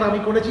 এসপি সাহেব আর আমি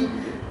করেছি।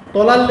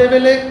 তলার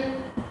লেভেলে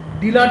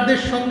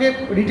ডিলারদের সঙ্গে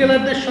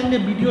রিটেলারদের সঙ্গে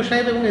বিডিও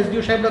সাহেব এবং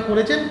এসডিও সাহেবরা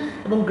করেছেন,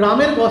 এবং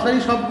গ্রামের গ্রসারি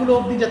সবগুলো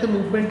অবধি যাতে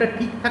মুভমেন্টটা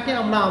ঠিক থাকে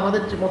আমরা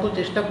আমাদের মতো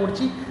চেষ্টা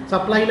করছি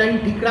সাপ্লাই লাইন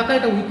ঠিক রাখা।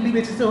 এটা উইকলি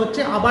বেসিসে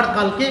হচ্ছে। আবার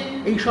কালকে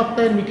এই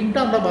সপ্তাহের মিটিংটা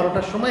আমরা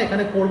 12টার সময়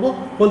এখানে করব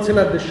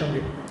হোলসেলারদের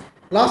সঙ্গে।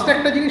 লাস্ট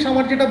একটা জিনিস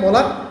আমার যেটা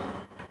বলার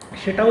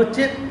সেটা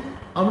হচ্ছে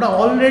আমরা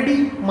অলরেডি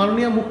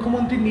মাননীয়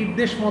মুখ্যমন্ত্রীর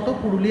নির্দেশ মতো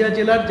পুরুলিয়া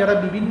জেলার যারা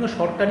বিভিন্ন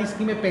সরকারি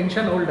স্কিমে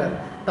পেনশন হোল্ডার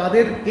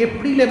তাদের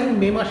এপ্রিল এবং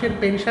মে মাসের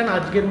পেনশন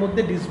আজকের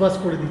মধ্যে ডিসবার্স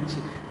করে দিচ্ছি।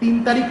 3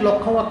 তারিখ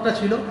লক্ষ্যমাত্রা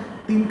ছিল,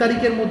 3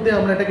 তারিখের মধ্যে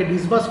আমরা এটাকে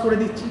ডিসবার্স করে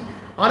দিচ্ছি।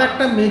 আর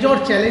একটা মেজর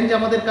চ্যালেঞ্জ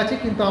আমাদের কাছে,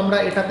 কিন্তু আমরা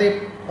এটাতে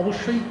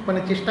অবশ্যই মানে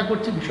চেষ্টা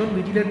করছি ভীষণ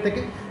ভিজিলেন্ট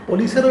থেকে।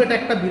 পুলিশেরও এটা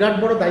একটা বিরাট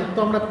বড় দায়িত্ব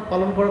আমরা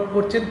পালন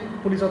করছেন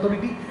পুলিশ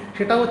অথরিটি।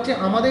 সেটা হচ্ছে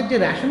আমাদের যে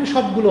রেশন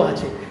শপগুলো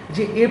আছে,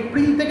 যে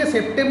এপ্রিল থেকে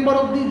সেপ্টেম্বর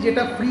অবধি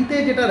যেটা ফ্রিতে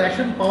যেটা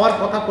রেশন পাওয়ার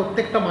কথা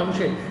প্রত্যেকটা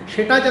মানুষের,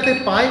 সেটা যাতে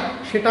পায়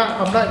সেটা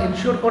আমরা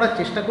এনশিওর করার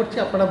চেষ্টা করছি।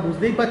 আপনারা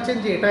বুঝতেই পাচ্ছেন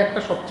যে এটা একটা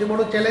সবচেয়ে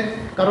বড় চ্যালেঞ্জ,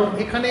 কারণ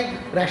এখানে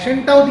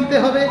রেশনটাও দিতে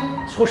হবে,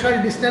 সোশ্যাল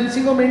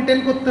ডিস্ট্যান্সিংও মেনটেন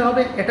করতে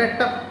হবে। এটা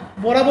একটা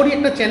বরাবরই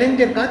একটা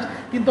চ্যালেঞ্জের কাজ,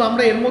 কিন্তু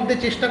আমরা এর মধ্যে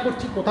চেষ্টা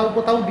করছি। কোথাও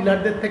কোথাও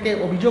ডিলারদের থেকে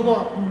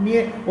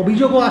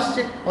অভিযোগও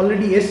আসছে,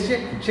 অলরেডি এসছে।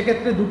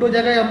 সেক্ষেত্রে 2টো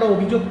জায়গায় আমরা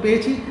অভিযোগ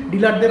পেয়েছি,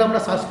 ডিলারদের আমরা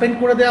সাসপেন্ড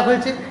করে দেওয়া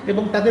হয়েছে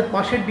এবং তাদের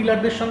পাশের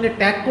ডিলারদের সঙ্গে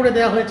ট্যাগ করে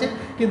দেওয়া হয়েছে।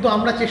 কিন্তু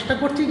আমরা চেষ্টা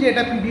করছি যে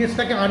এটা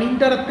পিডিএসটাকে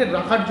আনইন্টারাপ্টেড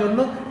রাখার জন্য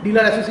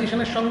ডিলার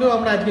অ্যাসোসিয়েশনের সঙ্গেও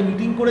আমরা আজকে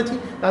মিটিং করেছি,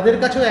 তাদের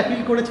কাছেও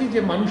অ্যাপিল করেছি যে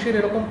মানুষের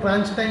এরকম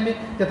ক্রাঞ্চ টাইমে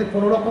যাতে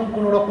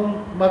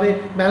কোনোরকমভাবে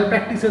ম্যাল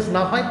প্র্যাকটিসেস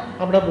না হয়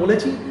আমরা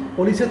বলেছি।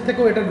 পুলিশের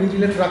থেকেও এটা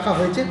ভিজিলেন্ট রাখা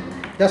হয়েছে।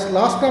 জাস্ট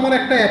লাস্ট আমার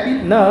একটা অ্যাপিল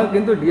না,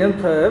 কিন্তু ডিএম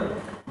সাহেব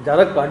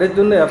যারা কার্ডের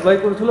জন্য অ্যাপ্লাই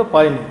করেছিল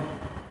পায়নি,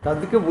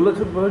 তাদেরকে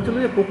বলেছিল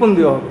যে কুপন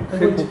দেওয়া হবে,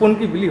 সেই কুপন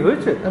কি বিলি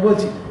হয়েছে?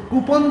 বলছি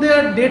কুপন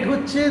দেওয়ার ডেট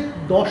হচ্ছে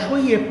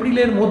 10ই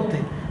এপ্রিলের মধ্যে।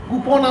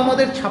 কুপন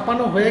আমাদের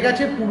ছাপানো হয়ে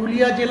গেছে।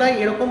 পুরুলিয়া জেলায়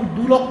এরকম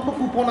 2 লক্ষ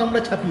কুপন আমরা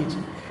ছাপিয়েছি,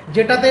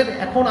 যেটাতে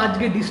এখন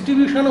আজকে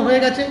ডিস্ট্রিবিউশনও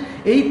হয়ে গেছে।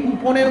 এই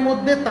কুপনের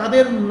মধ্যে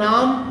তাদের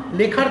নাম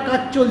লেখার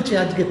কাজ চলছে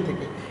আজকের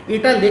থেকে।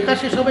 এটা লেখা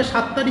শেষ হবে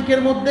 7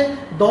 তারিখের মধ্যে।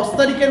 10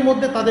 তারিখের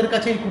মধ্যে তাদের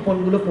কাছে এই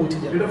কুপনগুলো পৌঁছে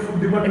যাবে।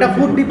 এটা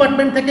ফুড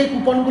ডিপার্টমেন্ট থেকে এই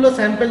কুপনগুলো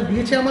স্যাম্পল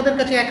দিয়েছে আমাদের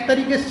কাছে। 1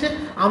 তারিখ এসছে,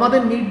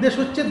 আমাদের নির্দেশ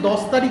হচ্ছে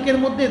 10 তারিখের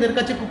মধ্যে এদের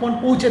কাছে কুপন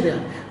পৌঁছে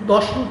দেওয়া।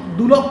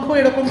 2 লক্ষ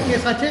এরকম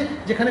কেস আছে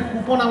যেখানে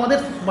কুপন আমাদের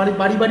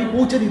বাড়ি বাড়ি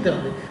পৌঁছে দিতে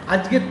হবে।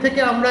 আজকের থেকে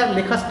আমরা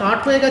লেখা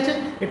স্টার্ট হয়ে গেছে,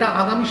 এটা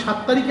আগামী 7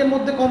 তারিখের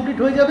মধ্যে কমপ্লিট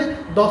হয়ে যাবে।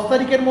 10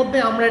 তারিখের মধ্যে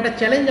আমরা এটা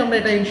চ্যালেঞ্জ, আমরা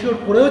এটা এনশিওর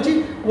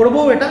করবো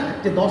এটা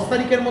যে 10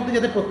 তারিখের মধ্যে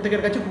যাতে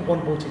প্রত্যেকের কাছে কুপন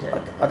পৌঁছে যায়।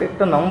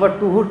 আরেকটা নাম্বার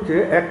 2 হচ্ছে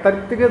 1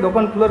 তারিখ থেকে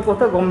দোকান খোলার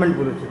কথা গভর্নমেন্ট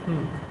বলেছে,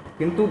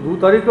 কিন্তু 2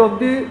 তারিখ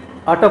অবধি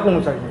আটা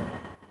পৌঁছায়নি,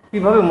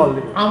 কীভাবে মাল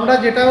দেবে? আমরা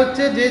যেটা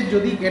হচ্ছে যে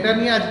যদি এটা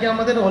নিয়ে আজকে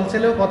আমাদের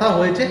হোলসেলেও কথা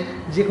হয়েছে,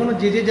 যে কোনো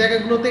যে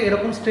জায়গাগুলোতে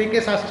এরকম স্ট্রে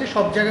কেস আসছে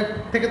সব জায়গা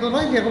থেকে তো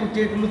নয়, যেরকম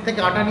যেগুলো থেকে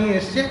আটা নিয়ে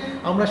এসছে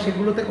আমরা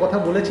সেগুলোতে কথা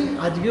বলেছি।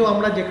 আজকেও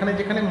আমরা যেখানে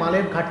যেখানে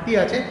মালের ঘাটতি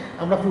আছে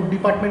আমরা ফুড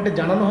ডিপার্টমেন্টে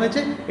জানানো হয়েছে।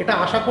 এটা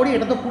আশা করি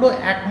এটা তো পুরো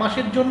 1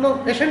 মাসের জন্য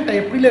রেশনটা,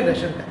 এপ্রিলের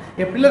রেশনটা,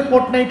 এপ্রিলের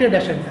ফোর্টনাইটের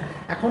রেশনটা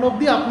এখন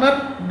অবধি আপনার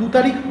 2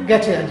 তারিখ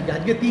গেছে,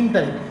 আজকে 3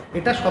 তারিখ।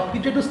 এটা সব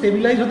কিছু একটু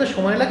স্টেবিলাইজ হতে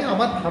সময় লাগে।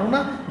 আমার ধারণা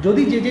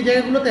যদি যে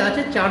জায়গাগুলোতে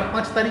আছে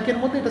 4-5 তারিখের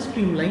মধ্যে এটা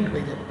স্ট্রিমলাইন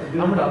হয়ে যাবে।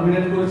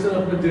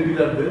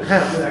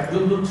 হ্যাঁ,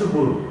 একজন হচ্ছে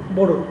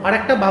বড় আর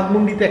একটা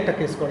বাগমুন্ডিতে একটা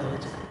কেস করা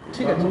হয়েছে।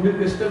 ঠিক আছে,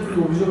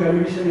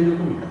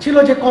 ছিল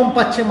যে কম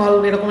পাচ্ছে মাল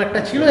এরকম একটা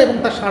ছিল, এবং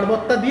তার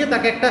সারবত্তা দিয়ে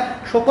তাকে একটা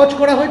শোকজ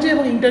করা হয়েছে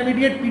এবং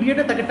ইন্টারমিডিয়েট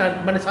পিরিয়ডে তাকে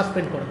মানে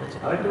সাসপেন্ড করা হয়েছে।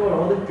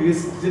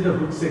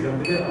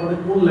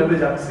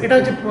 এটা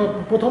হচ্ছে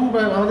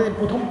আমাদের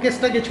প্রথম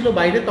কেসটা গেছিল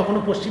বাইরে,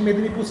 তখনও পশ্চিম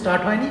মেদিনীপুর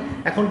স্টার্ট হয়নি।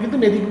 এখন কিন্তু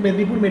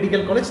মেদিনীপুর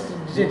মেডিকেল কলেজ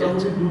যে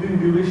যাচ্ছে।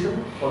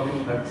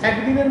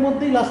 একদিনের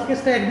মধ্যেই লাস্ট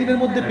কেসটা একদিনের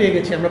মধ্যে পেয়ে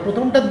গেছি আমরা।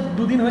 প্রথমটা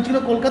 2 দিন হয়েছিল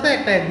কলকাতায়,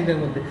 একটা একদিনের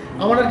মধ্যে।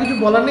 আমার আর কিছু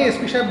বলার নেই,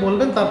 এসপি সাহেব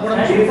বলবেন, তারপর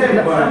আমি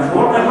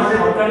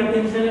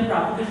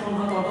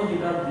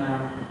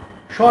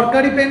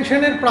সরকারি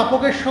পেনশনের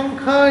প্রাপকের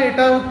সংখ্যা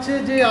এটা হচ্ছে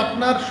যে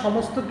আপনার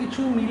সমস্ত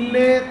কিছু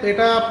মিললে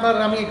এটা আপনার,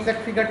 আমি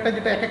এক্স্যাক্ট ফিগারটা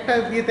যেটা এক একটা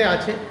ইয়েতে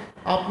আছে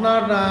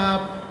আপনার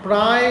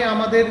প্রায়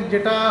আমাদের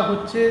যেটা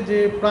হচ্ছে যে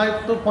প্রায়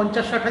তো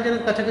 50-60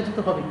 হাজারের কাছাকাছি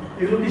তো হবে।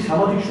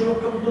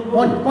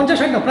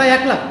 50-60 না, প্রায়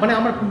 1 লাখ, মানে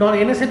আমার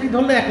এনএসএপি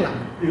ধরলে 1 লাখ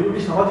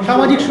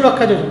সামাজিক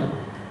সুরক্ষা যোজনা।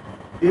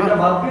 এটা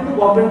বাদ দিয়ে তো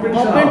গভর্নমেন্ট পেনশন,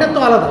 গভর্নমেন্টের তো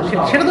আলাদা,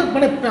 সেটা তো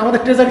মানে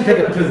আমাদের ট্রেজারি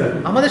থেকে, Treasury।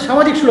 আমাদের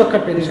সামাজিক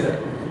সুরক্ষার পেনশন।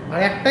 আর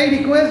একটাই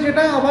রিকোয়েস্ট,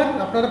 যেটা আবার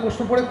আপনারা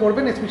প্রশ্ন করে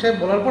করবেন এসপি সাহেব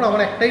বলার পর,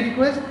 আমার একটাই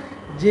রিকোয়েস্ট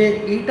যে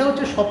এইটা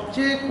হচ্ছে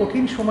সবচেয়ে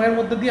কঠিন সময়ের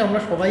মধ্যে দিয়ে আমরা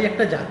সবাই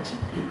একটা যাচ্ছি।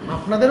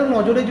 আপনাদেরও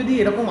নজরে যদি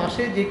এরকম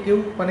আসে যে কেউ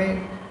মানে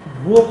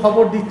ভুয়ো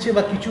খবর দিচ্ছে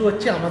বা কিছু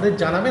হচ্ছে, আমাদের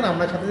জানাবেন,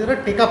 আমরা সাথে সাথে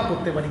টেক আপ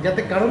করতে পারি,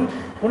 যাতে কারণ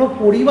কোনো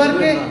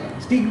পরিবারকে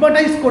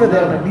স্টিগমাটাইজ করে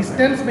দেওয়া না।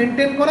 ডিস্টেন্স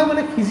মেনটেন করা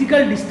মানে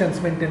ফিজিক্যাল ডিস্টেন্স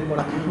মেনটেন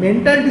করা,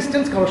 মেন্টাল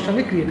ডিস্টেন্স কারোর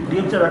সঙ্গে ক্রিয়েট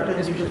করা। একটা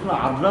জিজ্ঞেস করুন,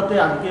 আদ্রাতে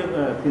আজকে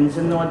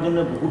পেনশন নেওয়ার জন্য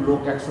বহু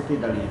লোক একসাথে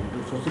দাঁড়িয়ে,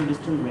 সোশ্যাল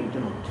ডিস্টেন্স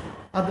মেনটেন হচ্ছে।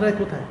 আদ্রায়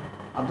কোথায়?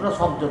 আদ্রা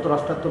সব যত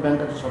রাষ্ট্রায়ত্ত ব্যাংক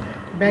আছে সব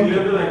ব্যাংক,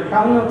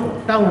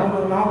 টাউন।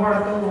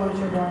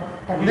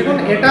 দেখুন,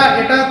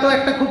 এটা তো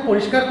একটা খুব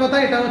পরিষ্কার কথা।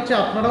 এটা হচ্ছে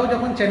আপনারাও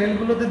যখন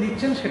চ্যানেলগুলোতে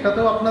দিচ্ছেন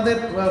সেটাতেও আপনাদের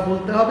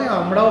বলতে হবে,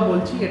 আমরাও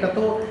বলছি। এটা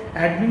তো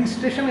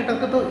অ্যাডমিনিস্ট্রেশন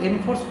এটাকে তো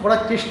এনফোর্স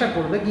করার চেষ্টা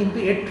করবে, কিন্তু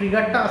এর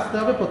ট্রিগারটা আসতে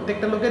হবে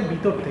প্রত্যেকটা লোকের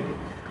ভিতর থেকে।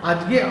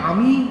 আজকে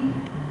আমি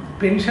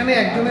পেনশনে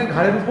একজনের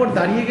ঘাড়ের উপর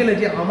দাঁড়িয়ে গেলে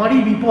যে আমারই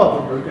বিপদ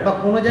বা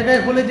কোনো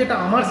জায়গায় হলে যেটা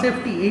আমার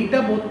সেফটি, এইটা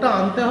বোধটা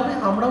আনতে হবে।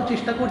 আমরাও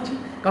চেষ্টা করছি,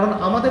 কারণ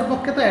আমাদের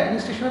পক্ষে তো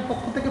অ্যাডমিনিস্ট্রেশনের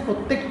পক্ষ থেকে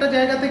প্রত্যেকটা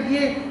জায়গাতে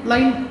গিয়ে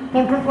লাইন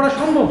কন্ট্রোল করা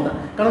সম্ভব না।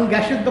 কারণ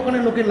গ্যাসের দোকানে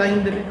লোকে লাইন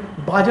দেবে,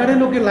 বাজারে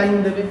লোকে লাইন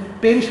দেবে,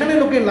 পেনশনে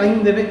লোকে লাইন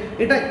দেবে,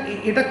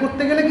 এটা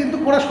করতে গেলে কিন্তু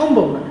করা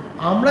সম্ভব না।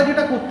 আমরা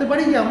যেটা করতে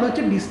পারি যে আমরা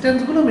হচ্ছে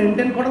ডিস্টেন্সগুলো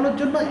মেনটেন করানোর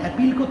জন্য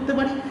অ্যাপিল করতে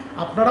পারি।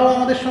 আপনারাও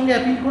আমাদের সঙ্গে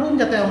অ্যাপিল করুন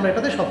যাতে আমরা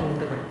এটাতে সফল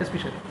হতে পারি।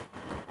 স্পেশালি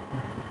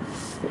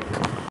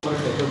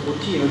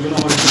করছি এর জন্য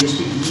আমার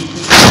জিএসটি ডিইপি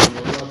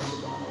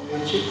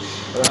হয়েছে।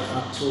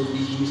 So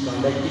ডিইপি is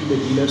conducting the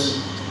dealers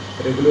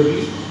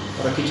regularly.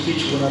 ওরা কিছু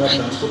কিছু ওনারা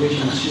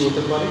ট্রান্সপোর্টেশন ইস্যু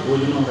হতে পারে, ওই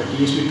জন্য আমরা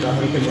TSP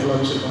traffic and toll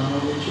officer বানানো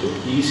হয়েছিল।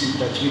 He is in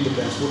touch with the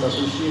transport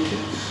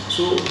association.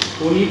 So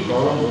কোনই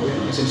problem হবে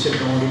না এসেন্সিয়াল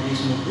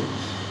কমোডিটিস মধ্যে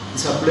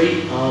সাপ্লাই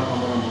আর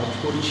আমরা মার্চ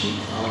করছি,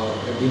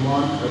 আর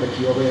ডিমান্ড এটা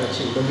কীভাবে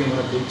আছে ওটাকে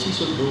আমরা দেখছি।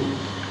 সো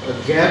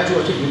গ্যাপ যে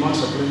আছে ডিমান্ড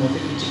সাপ্লাইয়ের মধ্যে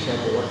কিছু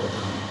গ্যাপ হওয়ার কথা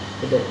নয়,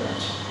 এটা একটা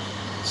আছে।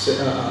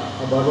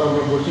 বারবার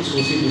আমরা বলছি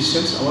সোশ্যাল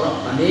ডিস্টেন্স, আমরা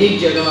অনেক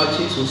জায়গা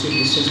আছে সোশ্যাল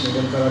ডিস্টেন্স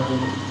মেনটেন করার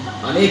জন্য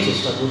অনেক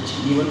চেষ্টা করছি।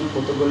 ইভেন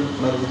কতগুলো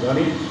আপনারা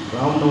জানেন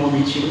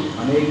রামনবমী ছিল,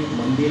 অনেক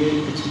মন্দিরে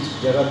কিছু কিছু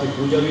জায়গাতে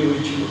পূজা भी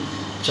হয়েছিল,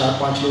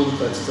 4-5 লোক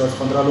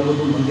 10-15 লোক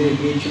মন্দিরে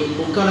গিয়েছিল,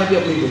 ওখানে भी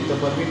আপনি দেখতে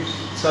পারবেন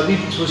সবই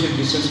সোশ্যাল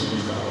ডিস্টেন্স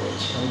মেনটেন করা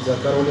হয়েছে। আমি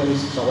দরকার হলে আমি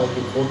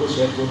সবাইকে ফটো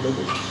শেয়ার করে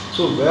দেবো।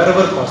 সো ওয়ার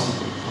এভার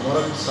পসিবল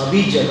আমরা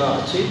সবই জায়গা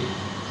আছে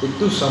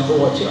একটু সম্ভব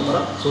আছে আমরা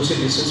সোশ্যাল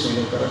ডিস্টেন্স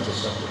মেনটেন করার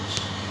চেষ্টা করছি।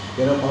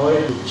 এরা পাওয়ারে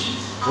ঢুকছি,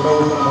 ওরা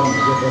ওখানে আমরা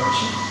নজর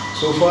রাখছি।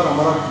 সোফার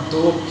আমরা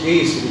 2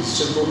 কেস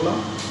রেজিস্টার করলাম,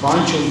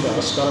 5 জনকে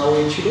অ্যারেস্ট করা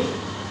হয়েছিল,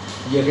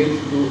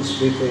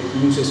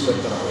 নিউজ স্প্রেড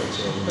করা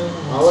হয়েছে।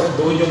 আর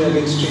 2 জন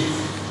এগেনস্টে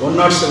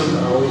 107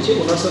 করা হয়েছে।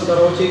 107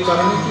 করা হয়েছে এই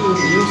কারণে কি ওই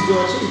নিউজ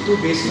দেওয়া আছে একটু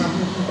বেশি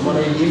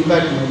মানে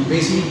ইম্প্যাক্ট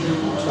বেশি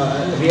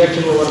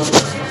রিয়াকশন হওয়ার,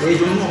 এই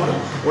জন্য আমরা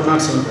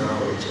 107 করা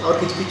হয়েছে। আর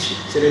কিছু কিছু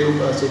ছেলে লোক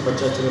আছে,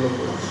 বাচ্চা ছেলে লোক,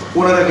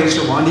 ওনার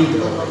এগেনস্টে ওয়ার্নিং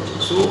দেওয়া হয়েছে।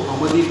 সো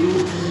আমাদের একটু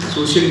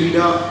সোশ্যাল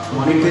মিডিয়া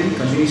মনিটরিং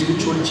কন্টিনিউসলি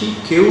চলছি।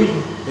 কেউ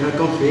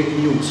এরকম ফেক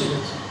নিউজ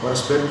ওরা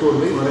স্প্রেড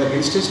করবে, ওনার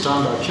এগেনস্টে স্ট্রং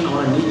অ্যাকশন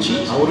আমরা নিচ্ছি,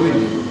 আরও নেব।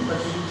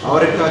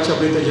 আর একটা আছে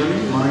আপনি তো জানেন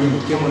মাননীয়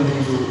মুখ্যমন্ত্রী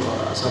जो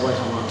সবাই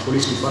আমার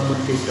পুলিশ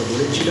ডিপার্টমেন্টকে একটা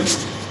বলেছিলেন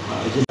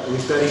যে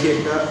 1 তারিখে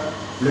একটা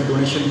ব্লাড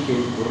ডোনেশন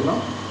ক্যাম্প করলাম,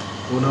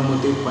 ওনার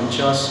মধ্যে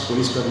 50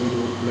 পুলিশ কর্মী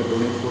ব্লাড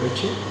ডোনেট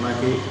করেছে।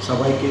 ওনাকে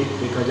সবাইকে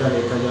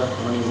 1000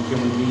 মাননীয়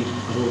মুখ্যমন্ত্রী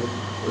আরও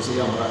ওসে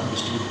আমরা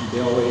ডিস্ট্রিবিউট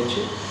দেওয়া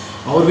হয়েছে।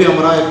 আর भी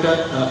আমরা একটা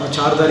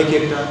 4 তারিখে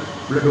একটা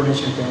ব্লাড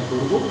ডোনেশন ক্যাম্প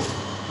করবো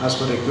অ্যাজ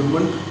পার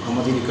রিক্রুটমেন্ট।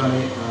 আমাদের এখানে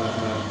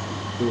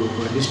তো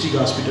ডিস্ট্রিক্ট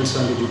হসপিটাল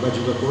সঙ্গে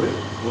যোগাযোগ করে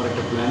আমরা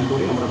একটা প্ল্যান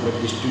করে আমরা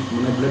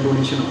ব্লাড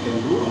ডোনেশন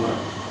ক্যাম্পগুলো আমরা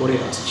করে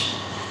আসছি।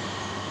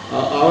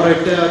 আর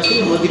একটা আছে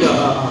আমাদের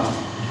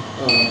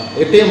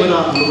এটাই আমরা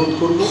অনুরোধ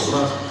করবো,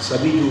 ওরা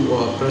সবই যে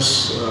প্রেস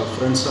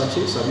ফ্রেন্ডস আছে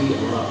সবই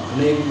আমরা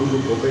অনেক লোক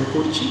কোঅপারেট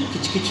করছি।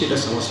 কিছু কিছু এটা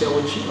সমস্যা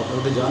হচ্ছে,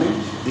 আপনারা তো জানেন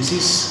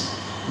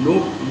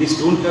this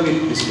don't have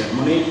any president,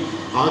 মানে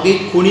আগে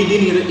কোনি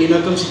দিন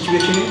এরকম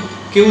সিচুয়েশনে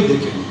কেউ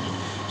দেখেনি।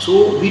 So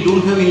we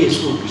don't have any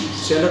SOP,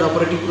 standard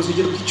operating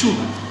procedure কিছু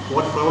না।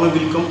 What problem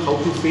will come, how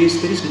to face,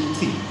 there is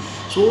nothing.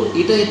 So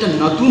এটা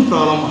নতুন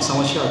প্রবলেম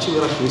সমস্যা আছে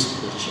ওরা ফেস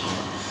করছে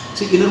আমরা।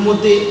 সে এর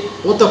মধ্যে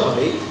হতে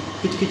পারে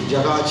কিছু কিছু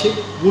জায়গা আছে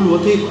ভুল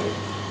হতেই পারে,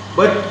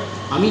 বাট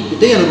আমি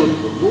এটাই অনুরোধ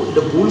করবো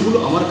এটা ভুলগুলো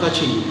আমার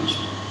কাছে নিয়ে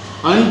আসুন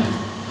and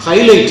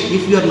highlight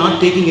if you are not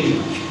taking any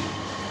action.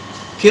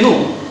 কেন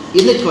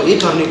এই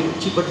কারণে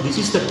করছি, but this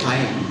is the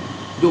time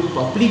जो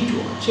পাবলিক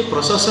আছে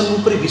প্রশাসন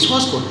উপরে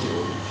বিশ্বাস করতে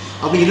হবে।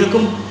 আপনি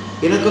এরকম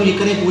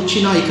এখানে হচ্ছে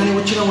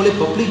না বলে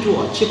পাবলিক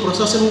আছে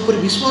প্রশাসনের উপরে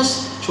বিশ্বাস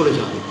চলে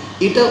যাবে,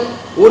 এটা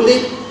বলে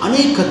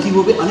অনেক ক্ষতি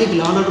হবে, অনেক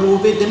লানার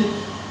হবে, দেন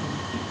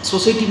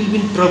society will be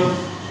in trouble.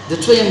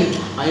 That's why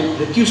I am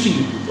requesting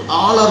you people,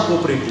 all R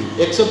cooperating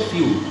except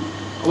few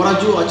আমরা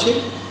যে আছে।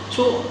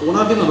 সো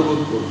ওনাদের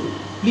অনুরোধ করবো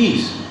প্লিজ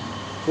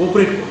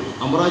কোঅপারেট করুন।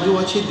 আমরা যে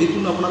আছে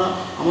দেখুন আপনারা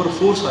আমার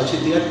ফোর্স আছে,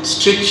 দে আর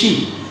stretching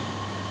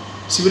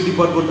civil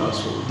department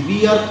also, we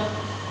are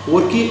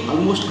working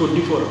almost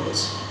 24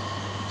 hours.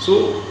 So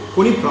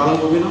কোনো প্রবলেম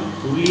হবে না,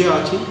 পুরুলিয়া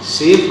আছে,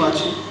 সেফ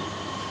আছে।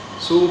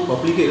 সো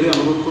পাবলিকে এটাই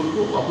অনুরোধ করবো,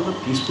 আপনারা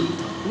পিসফুলি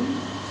থাকুন,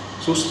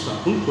 সুস্থ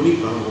থাকুন, কোনো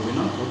প্রবলেম হবে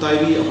না। কোথায়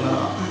বি আপনারা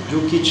যে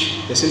কিছু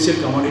এসেন্সিয়াল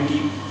কমোডিটি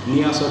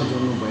নিয়ে আসার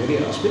জন্য বাইরে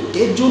আসবেন,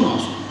 এর জন্য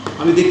আসুন।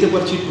 আমি দেখতে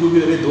পাচ্ছি 2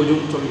 হুইলারে 2 জন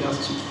চলে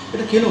আসছি,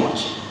 এটা কেন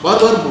আছে?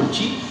 বারবার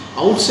বলছি,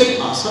 আউটসাইড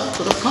আসা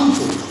তোরা কাম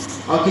করুন।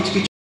 আর কিছু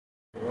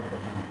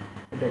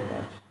এটা একটা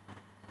আছে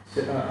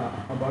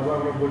বারবার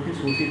আমরা বলছি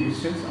সোশ্যাল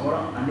ডিস্টেন্স, আমরা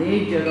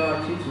অনেক জায়গা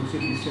আছে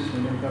সোশ্যাল ডিস্টেন্স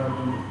মেনটেন করার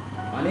জন্য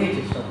অনেক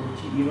চেষ্টা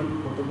করছি। ইভেন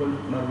গতকাল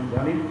আপনারা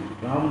জানেন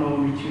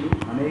রামনবমী ছিল,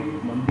 অনেক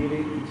মন্দিরে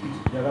কিছু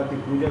জায়গাতে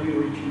পূজা भी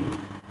হয়েছিল,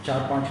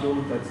 4-5 लोग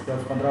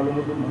 10-15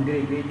 लोगों को मंदिर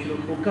গিয়েছিল,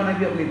 ওখানে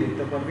भी আপনি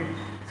দেখতে পারবেন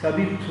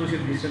সবই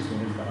সোশ্যাল ডিস্টেন্স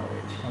মেনটেন করা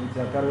হয়েছে। আমি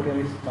সরকার বলে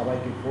আমি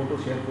সবাইকে ফটো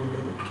শেয়ার করে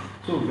দেবো।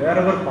 সো ওয়ার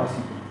এভার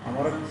পসিবল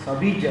আমরা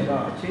সবই জায়গা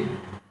আছে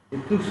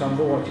একটু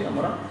সম্ভব আছে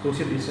আমরা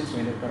সোশ্যাল ডিস্টেন্স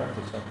মেনটেন করার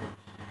চেষ্টা করছি।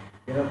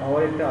 এরা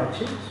আবার একটা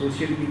আছে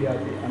সোশ্যাল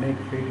মিডিয়াতে অনেক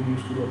ফেক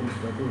নিউজগুলো আমি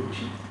স্প্রেড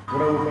করছি,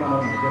 ওরা উপর আমরা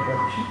নজর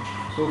রাখছি।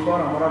 সোফার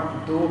আমরা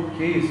 2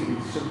 কেস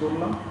রেজিস্টার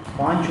করলাম,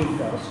 5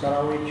 জনকে অ্যারেস্ট করা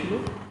হয়েছিল,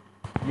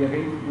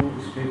 যেখানে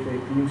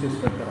নিউজ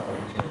স্প্রেড করা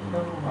হয়েছে।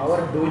 আবার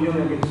 2 জন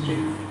এগেনস্টে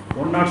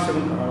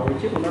 107 করা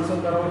হয়েছে। 107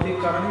 করা হয়েছে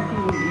কারণ কি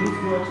ও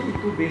নিউজগুলো আছে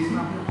একটু বেশি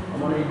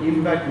মানে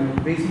ইম্প্যাক্ট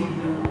বেশি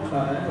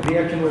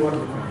রিয়াকশন হওয়ার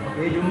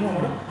এই জন্য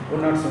আমরা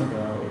 107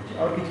 করা হয়েছে।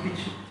 আর কিছু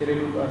কিছু ছেলে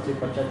লোক আছে,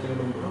 বাচ্চা ছেলে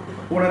লোক,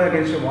 ওনার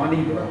এগেনস্টে ওয়ার্নিং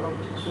দেওয়া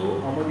হয়েছে। সো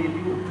আমাদের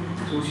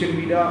সোশ্যাল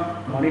মিডিয়া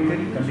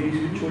মনিটরিং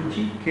কন্টিনিউসলি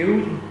চলছি, কেউ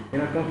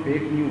এরকম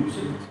ফেক নিউজ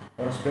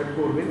ওরা স্প্রেড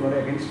করবে, ওরা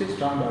এগেনস্টে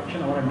স্ট্রং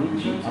অ্যাকশন আমরা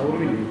নিচ্ছি, আরও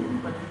নেব।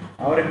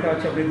 আর একটা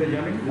আছে আপনি তো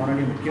জানেন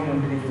মাননীয়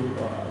মুখ্যমন্ত্রী যে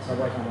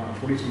সবাই আমার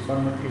পুলিশ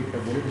ডিপার্টমেন্টকে একটা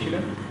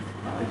বলেছিলেন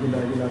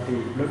জেলাতে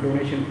ব্লাড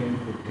ডোনেশন ক্যাম্প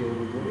করতে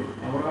হবে বলে,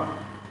 আমরা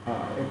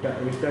একটা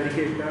 1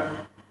 তারিখে একটা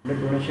ব্লাড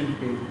ডোনেশন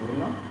ক্যাম্প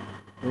করলাম।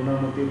 ওনার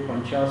মধ্যে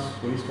 50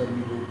 পুলিশ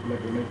কর্মী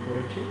ব্লাড ডোনেট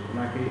করেছে,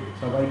 ওনাকে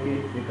সবাইকে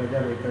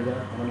 1000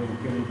 আমাদের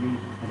মুখ্যমন্ত্রী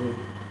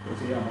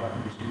আমরা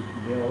ডিস্ট্রিবিউট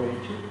দেওয়া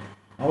হয়েছে।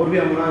 আর भी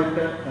আমরা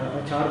একটা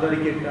 4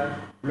 তারিখে একটা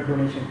ব্লাড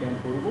ডোনেশন ক্যাম্প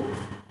করবো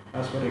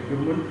অ্যাজ পার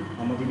রিক্রুটমেন্ট।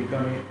 আমাদের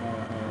এখানে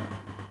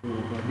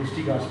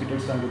ডিস্ট্রিক্ট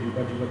হসপিটালের সঙ্গে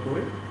যোগাযোগ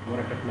করে আমরা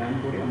একটা প্ল্যান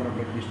করে আমরা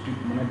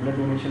ব্লাড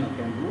ডোনেশন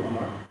ক্যাম্পগুলো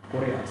আমরা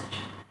করে আসছি।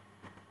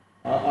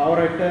 আর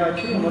একটা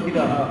আছে আমাদের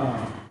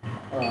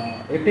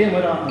এটাই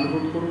আমরা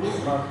অনুরোধ করবো,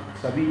 আমরা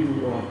সবই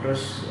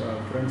প্রেস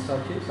ফ্রেন্ডস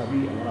আছে সবই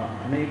আমরা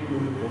অনেক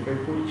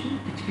কোঅপারেট করছি।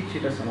 কিছু কিছু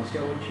এটা সমস্যা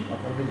হচ্ছে,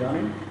 আপনারা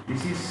জানেন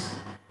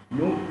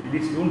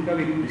this don't have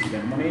any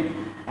president, মানে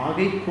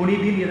আগে কোনো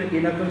দিন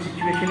এরকম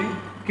সিচুয়েশনে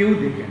কেউ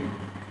দেখেনি।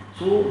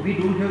 So we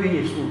don't have any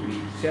SOP,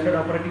 standard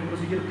operating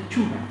procedure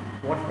কিছু না।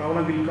 What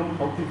problem will come,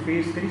 how to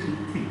face, that is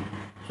nothing.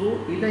 So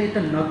এটা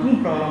একটা নতুন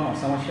প্রবলেম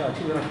সমস্যা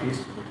আছে যারা ফেস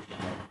করছি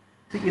আমরা।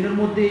 তো এর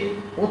মধ্যে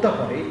হতে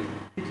পারে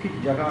কিছু কিছু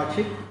জায়গা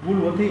আছে ভুল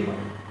হতেই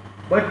পারে,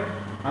 বাট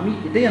আমি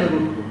এটাই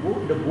অনুরোধ করবো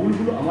এটা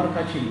ভুলগুলো আমার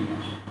কাছে নিয়ে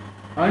আসে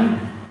and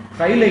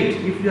highlight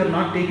if you are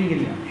not taking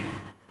any action.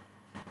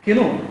 কেন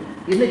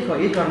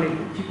এই কারণে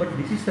করছি, but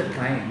this is the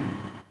time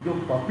जो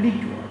पब्लिक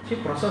जो আছে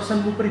প্রশাসন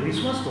উপরে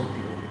বিশ্বাস করতে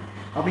হবে।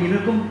 আপনি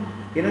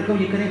এরকম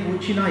এখানে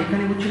হচ্ছি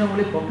না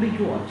বলে পাবলিক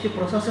जो আছে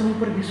প্রশাসন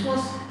উপরে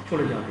বিশ্বাস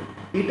চলে যাবে,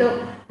 এটা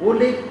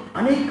বলে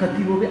অনেক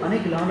ক্ষতি হবে,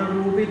 অনেক লানার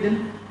হবে, দেন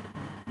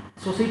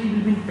society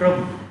will be in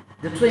trouble.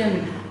 That's why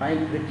I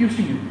am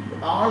requesting you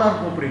all R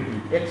cooperating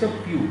except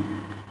few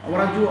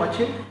আমরা जो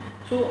আছে।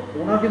 সো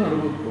ওনাকে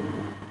অনুরোধ করবো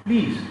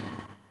প্লিজ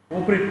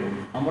কোঅপারেট করুন।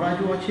 আমরা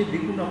जो আছে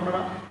দেখুন আপনারা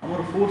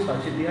আমার ফোর্স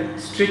আছে, দে আর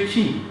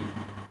stretching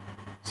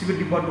civil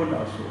department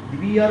also.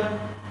 We are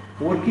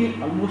working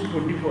almost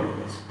 24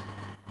 hours.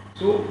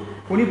 So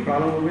कोई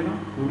प्रॉब्लम হবে না,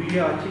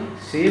 পুরুলিয়া আছে,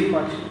 সেফ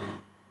আছে।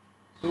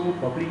 সো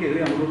পাবলিকে এর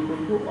অনুরোধ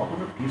করবো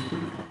আপনারা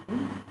পিসফুলি থাকুন,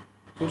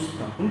 সুস্থ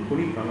থাকুন,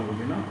 কোনো প্রবলেম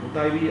হবে না।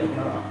 কোথায় भी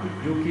আপনারা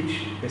যে কিছু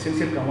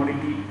এসেন্সিয়াল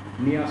কমোডিটি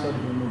নিয়ে আসার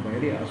জন্য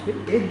বাইরে আসবে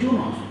এর জন্য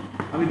আসুন।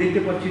 আমি দেখতে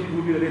পাচ্ছি 2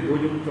 হুইলারে 2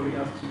 জন চলে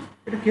আসছি,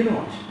 এটা কেন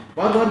আছে?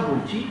 বারবার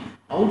বলছি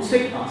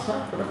আউটসাইড আসা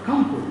তোরা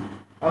কাম করুন।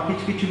 আর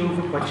কিছু কিছু লোক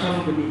বাচ্চা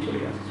লোক নিয়ে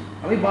চলে আসছে,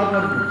 আমি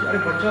বারবার বলছি আরে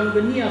বাচ্চা লোক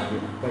নিয়ে আসবে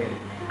না বাইরে,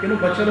 কেন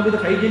বাচ্চা লোকের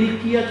হাইজেনিক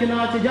কী আছে না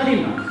আছে জানি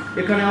না।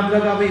 এখানে আপ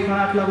লাগাবে, এখানে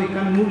আখ লাগাবে,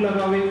 এখানে মুখ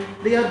লাগাবে,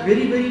 দে আর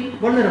ভেরি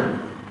ভালনারেবল।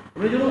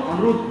 ওই জন্য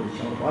অনুরোধ করছি,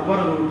 আমরা বারবার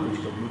অনুরোধ করছি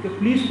ওকে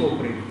প্লিজ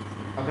কোঅপারেট।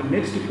 अगर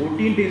नेक्स्ट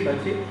 14 डेज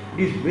আছে it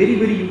is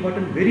very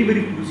important, very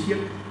crucial.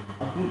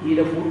 আপনি এই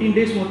 14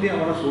 डेज মধ্যে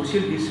আমরা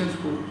সোশ্যাল ডিস্টেন্স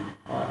को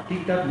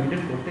ঠিকঠাক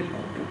মেনটেন করতে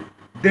পারবো,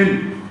 দেন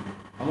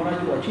আমরা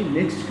जो আছে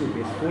নেক্সট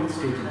স্টেজ 4th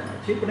স্টেজ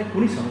আছে, মানে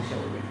কোনো সমস্যা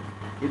হবে না।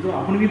 এই তো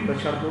আপনি भी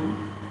প্রচার করুন।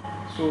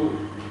 সো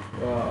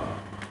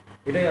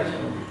এটাই আছে।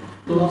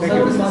 তো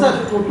স্যার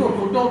টোটো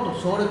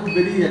শহরে খুব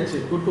বেরিয়ে যাচ্ছে,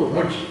 টোটো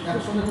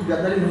একসঙ্গে খুব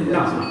গ্যাদারিং হয়ে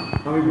যাচ্ছে।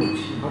 আমি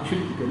বলছি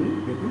অ্যাকচুয়ালি কী করুন,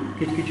 দেখুন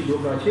কিছু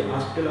লোক আছে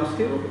হসপিটাল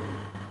আসতে হবে,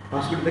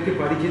 হসপিটাল থেকে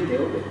বাড়ি যেতে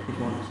হবে কিছু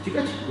মানুষ, ঠিক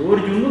আছে। ওর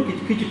জন্য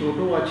কিছু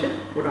টোটো আছে,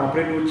 ওটা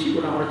অপারেট করছি,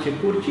 ওটা আমরা চেক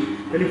করছি,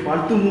 তাহলে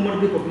ফালতু মুভমেন্ট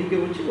যে পাবলিকে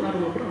হচ্ছে ওনার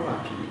উপরে আমরা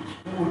অ্যাকশন নিচ্ছি।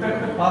 ওটা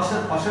একটা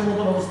পাশের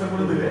মতো ব্যবস্থা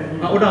করে দেবে,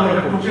 ওটা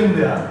আমরা টোকেন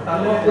দেয়া,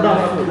 তাহলে ওটা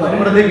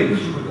আমরা দেখে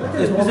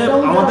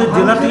আমাদের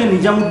জেলা থেকে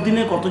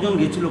নিজামুদ্দিনে কতজন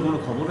গিয়েছিল কোনো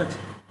খবর আছে?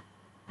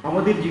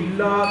 আমাদের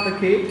জেলা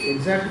থেকে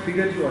এক্সাক্ট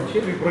ফিগার যে আছে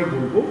আমি পরে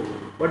বলবো,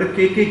 বাট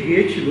কে কে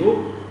গিয়েছিল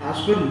অ্যাজ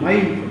পার মাই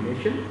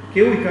ইনফরমেশন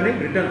কেউ এখানে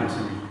রিটার্ন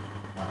আসেনি।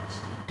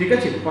 ঠিক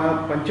আছে,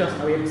 50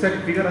 আমি এক্সাক্ট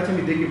ফিগার আছে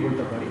আমি দেখে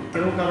বলতে পারি,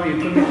 কেন কারণ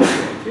ইনফরমেশন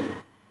আছে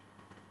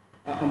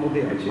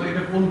আমাদের আছে।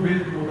 এটা কোন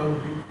বেল্ট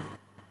মোটামুটি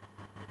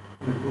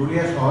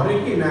পুরুলিয়া শহরে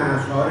কি না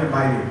শহরের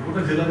বাইরে?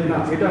 ওটা জেলাতে না,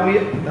 এটা আমি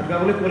দরকার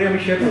হলে পরে আমি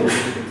শেয়ার করবো,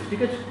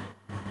 ঠিক আছে।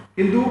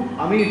 কিন্তু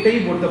আমি এটাই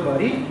বলতে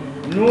পারি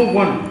নো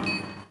ওয়ান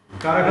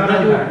কারা কারা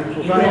যে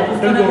ওখানে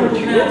অ্যাটেন্ড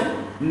করেছিল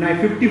না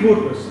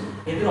 54%,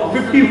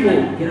 54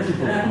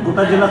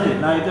 গোটা জেলাতে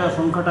না, এটা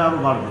সংখ্যাটা আরো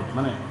বাড়বে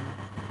মানে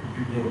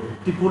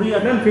ত্রিপুরিয়া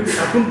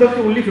এখন তো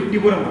অনলি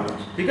 54 আমার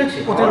আছে, ঠিক আছে।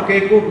 আর কে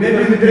কো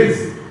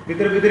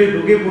ভিতরে ভিতরে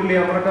ঢুকে পড়লে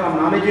আমরা একটা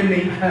নলেজে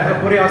নেই,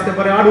 তারপরে আসতে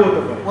পারে আরও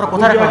হতে পারে। ওরা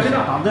কোথায় আছে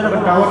না, তাদের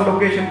টাওয়ার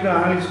লোকেশনটা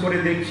অ্যানালিস করে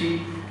দেখছি,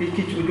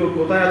 কিছু লোক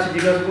কোথায় আছে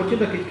জিজ্ঞাসা করছি,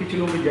 তো কিছু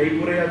লোক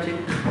জয়পুরে আছে,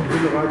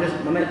 কিছু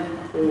রাজস্থান মানে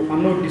ও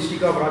অন্য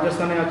ডিস্ট্রিক্ট অফ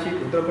রাজস্থানে আছে,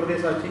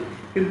 উত্তরপ্রদেশ আছে,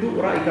 কিন্তু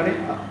ওরা এখানে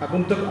এখন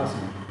তক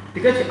আসেনি,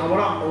 ঠিক আছে।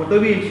 আমরা ওটা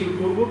বি ইনশিওর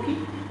করবো কি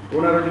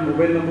ওনারা যে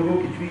মোবাইল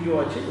নম্বরও কিছুই যে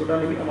আছে ওটা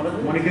নিয়ে আমরা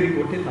মনিটরিং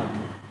করতে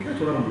থাকবো, ঠিক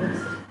আছে। ওরা নম্বর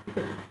ঠিক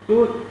আছে। তো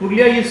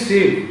পুরুলিয়া ইজ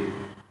সেফ,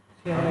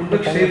 আমরা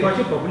সেফ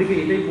আছে, পাবলিকে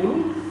এটাই বলুন,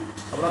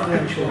 আপনারা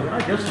কিছু হবে না,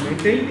 জাস্ট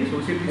মেনটেইন দি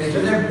সোশ্যাল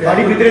ডিসটেন্স,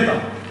 বাড়ি ভিতরে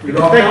থাকুন।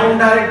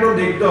 লকডাউনটা একটু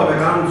দেখতে হবে,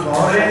 কারণ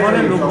শহরে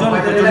লোকজন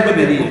প্রচন্ড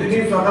বেরিয়ে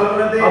প্রতিদিন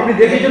সকালবেলাতে আপনি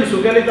দেখেছেন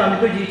সকালে তো আমি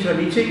তো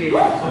নিচে গিয়ে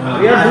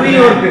we are doing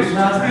our best।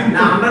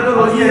 না, আমরা তো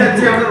রোজই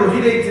যাচ্ছি, আমরা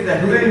রোজই দেখছি,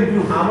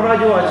 আমরা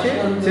যে আছে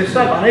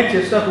অনেক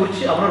চেষ্টা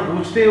করছি, আমরা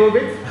বুঝতে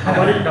হবে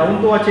আমাদের টাউন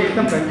তো আছে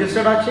একদম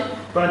কনজেস্টেড আছে,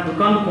 কারণ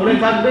দোকান খোলে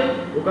থাকবে,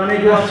 ওখানে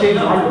যে আছে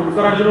মাল লোড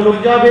করার জন্য লোক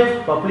যাবে,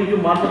 পাবলিক যে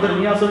মালপত্র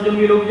নিয়ে আসার জন্য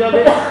লোক যাবে।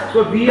 So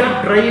we are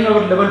trying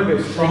hour level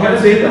best.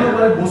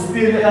 বস্তি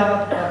এরিয়া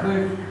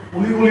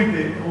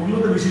অলিগলিতে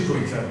ওগুলোতে বেশি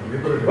চলছে আর কি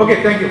ভেতরে। ওকে,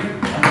 থ্যাংক ইউ।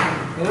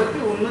 এবার কি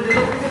অন্য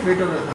জেলা থেকে বেটার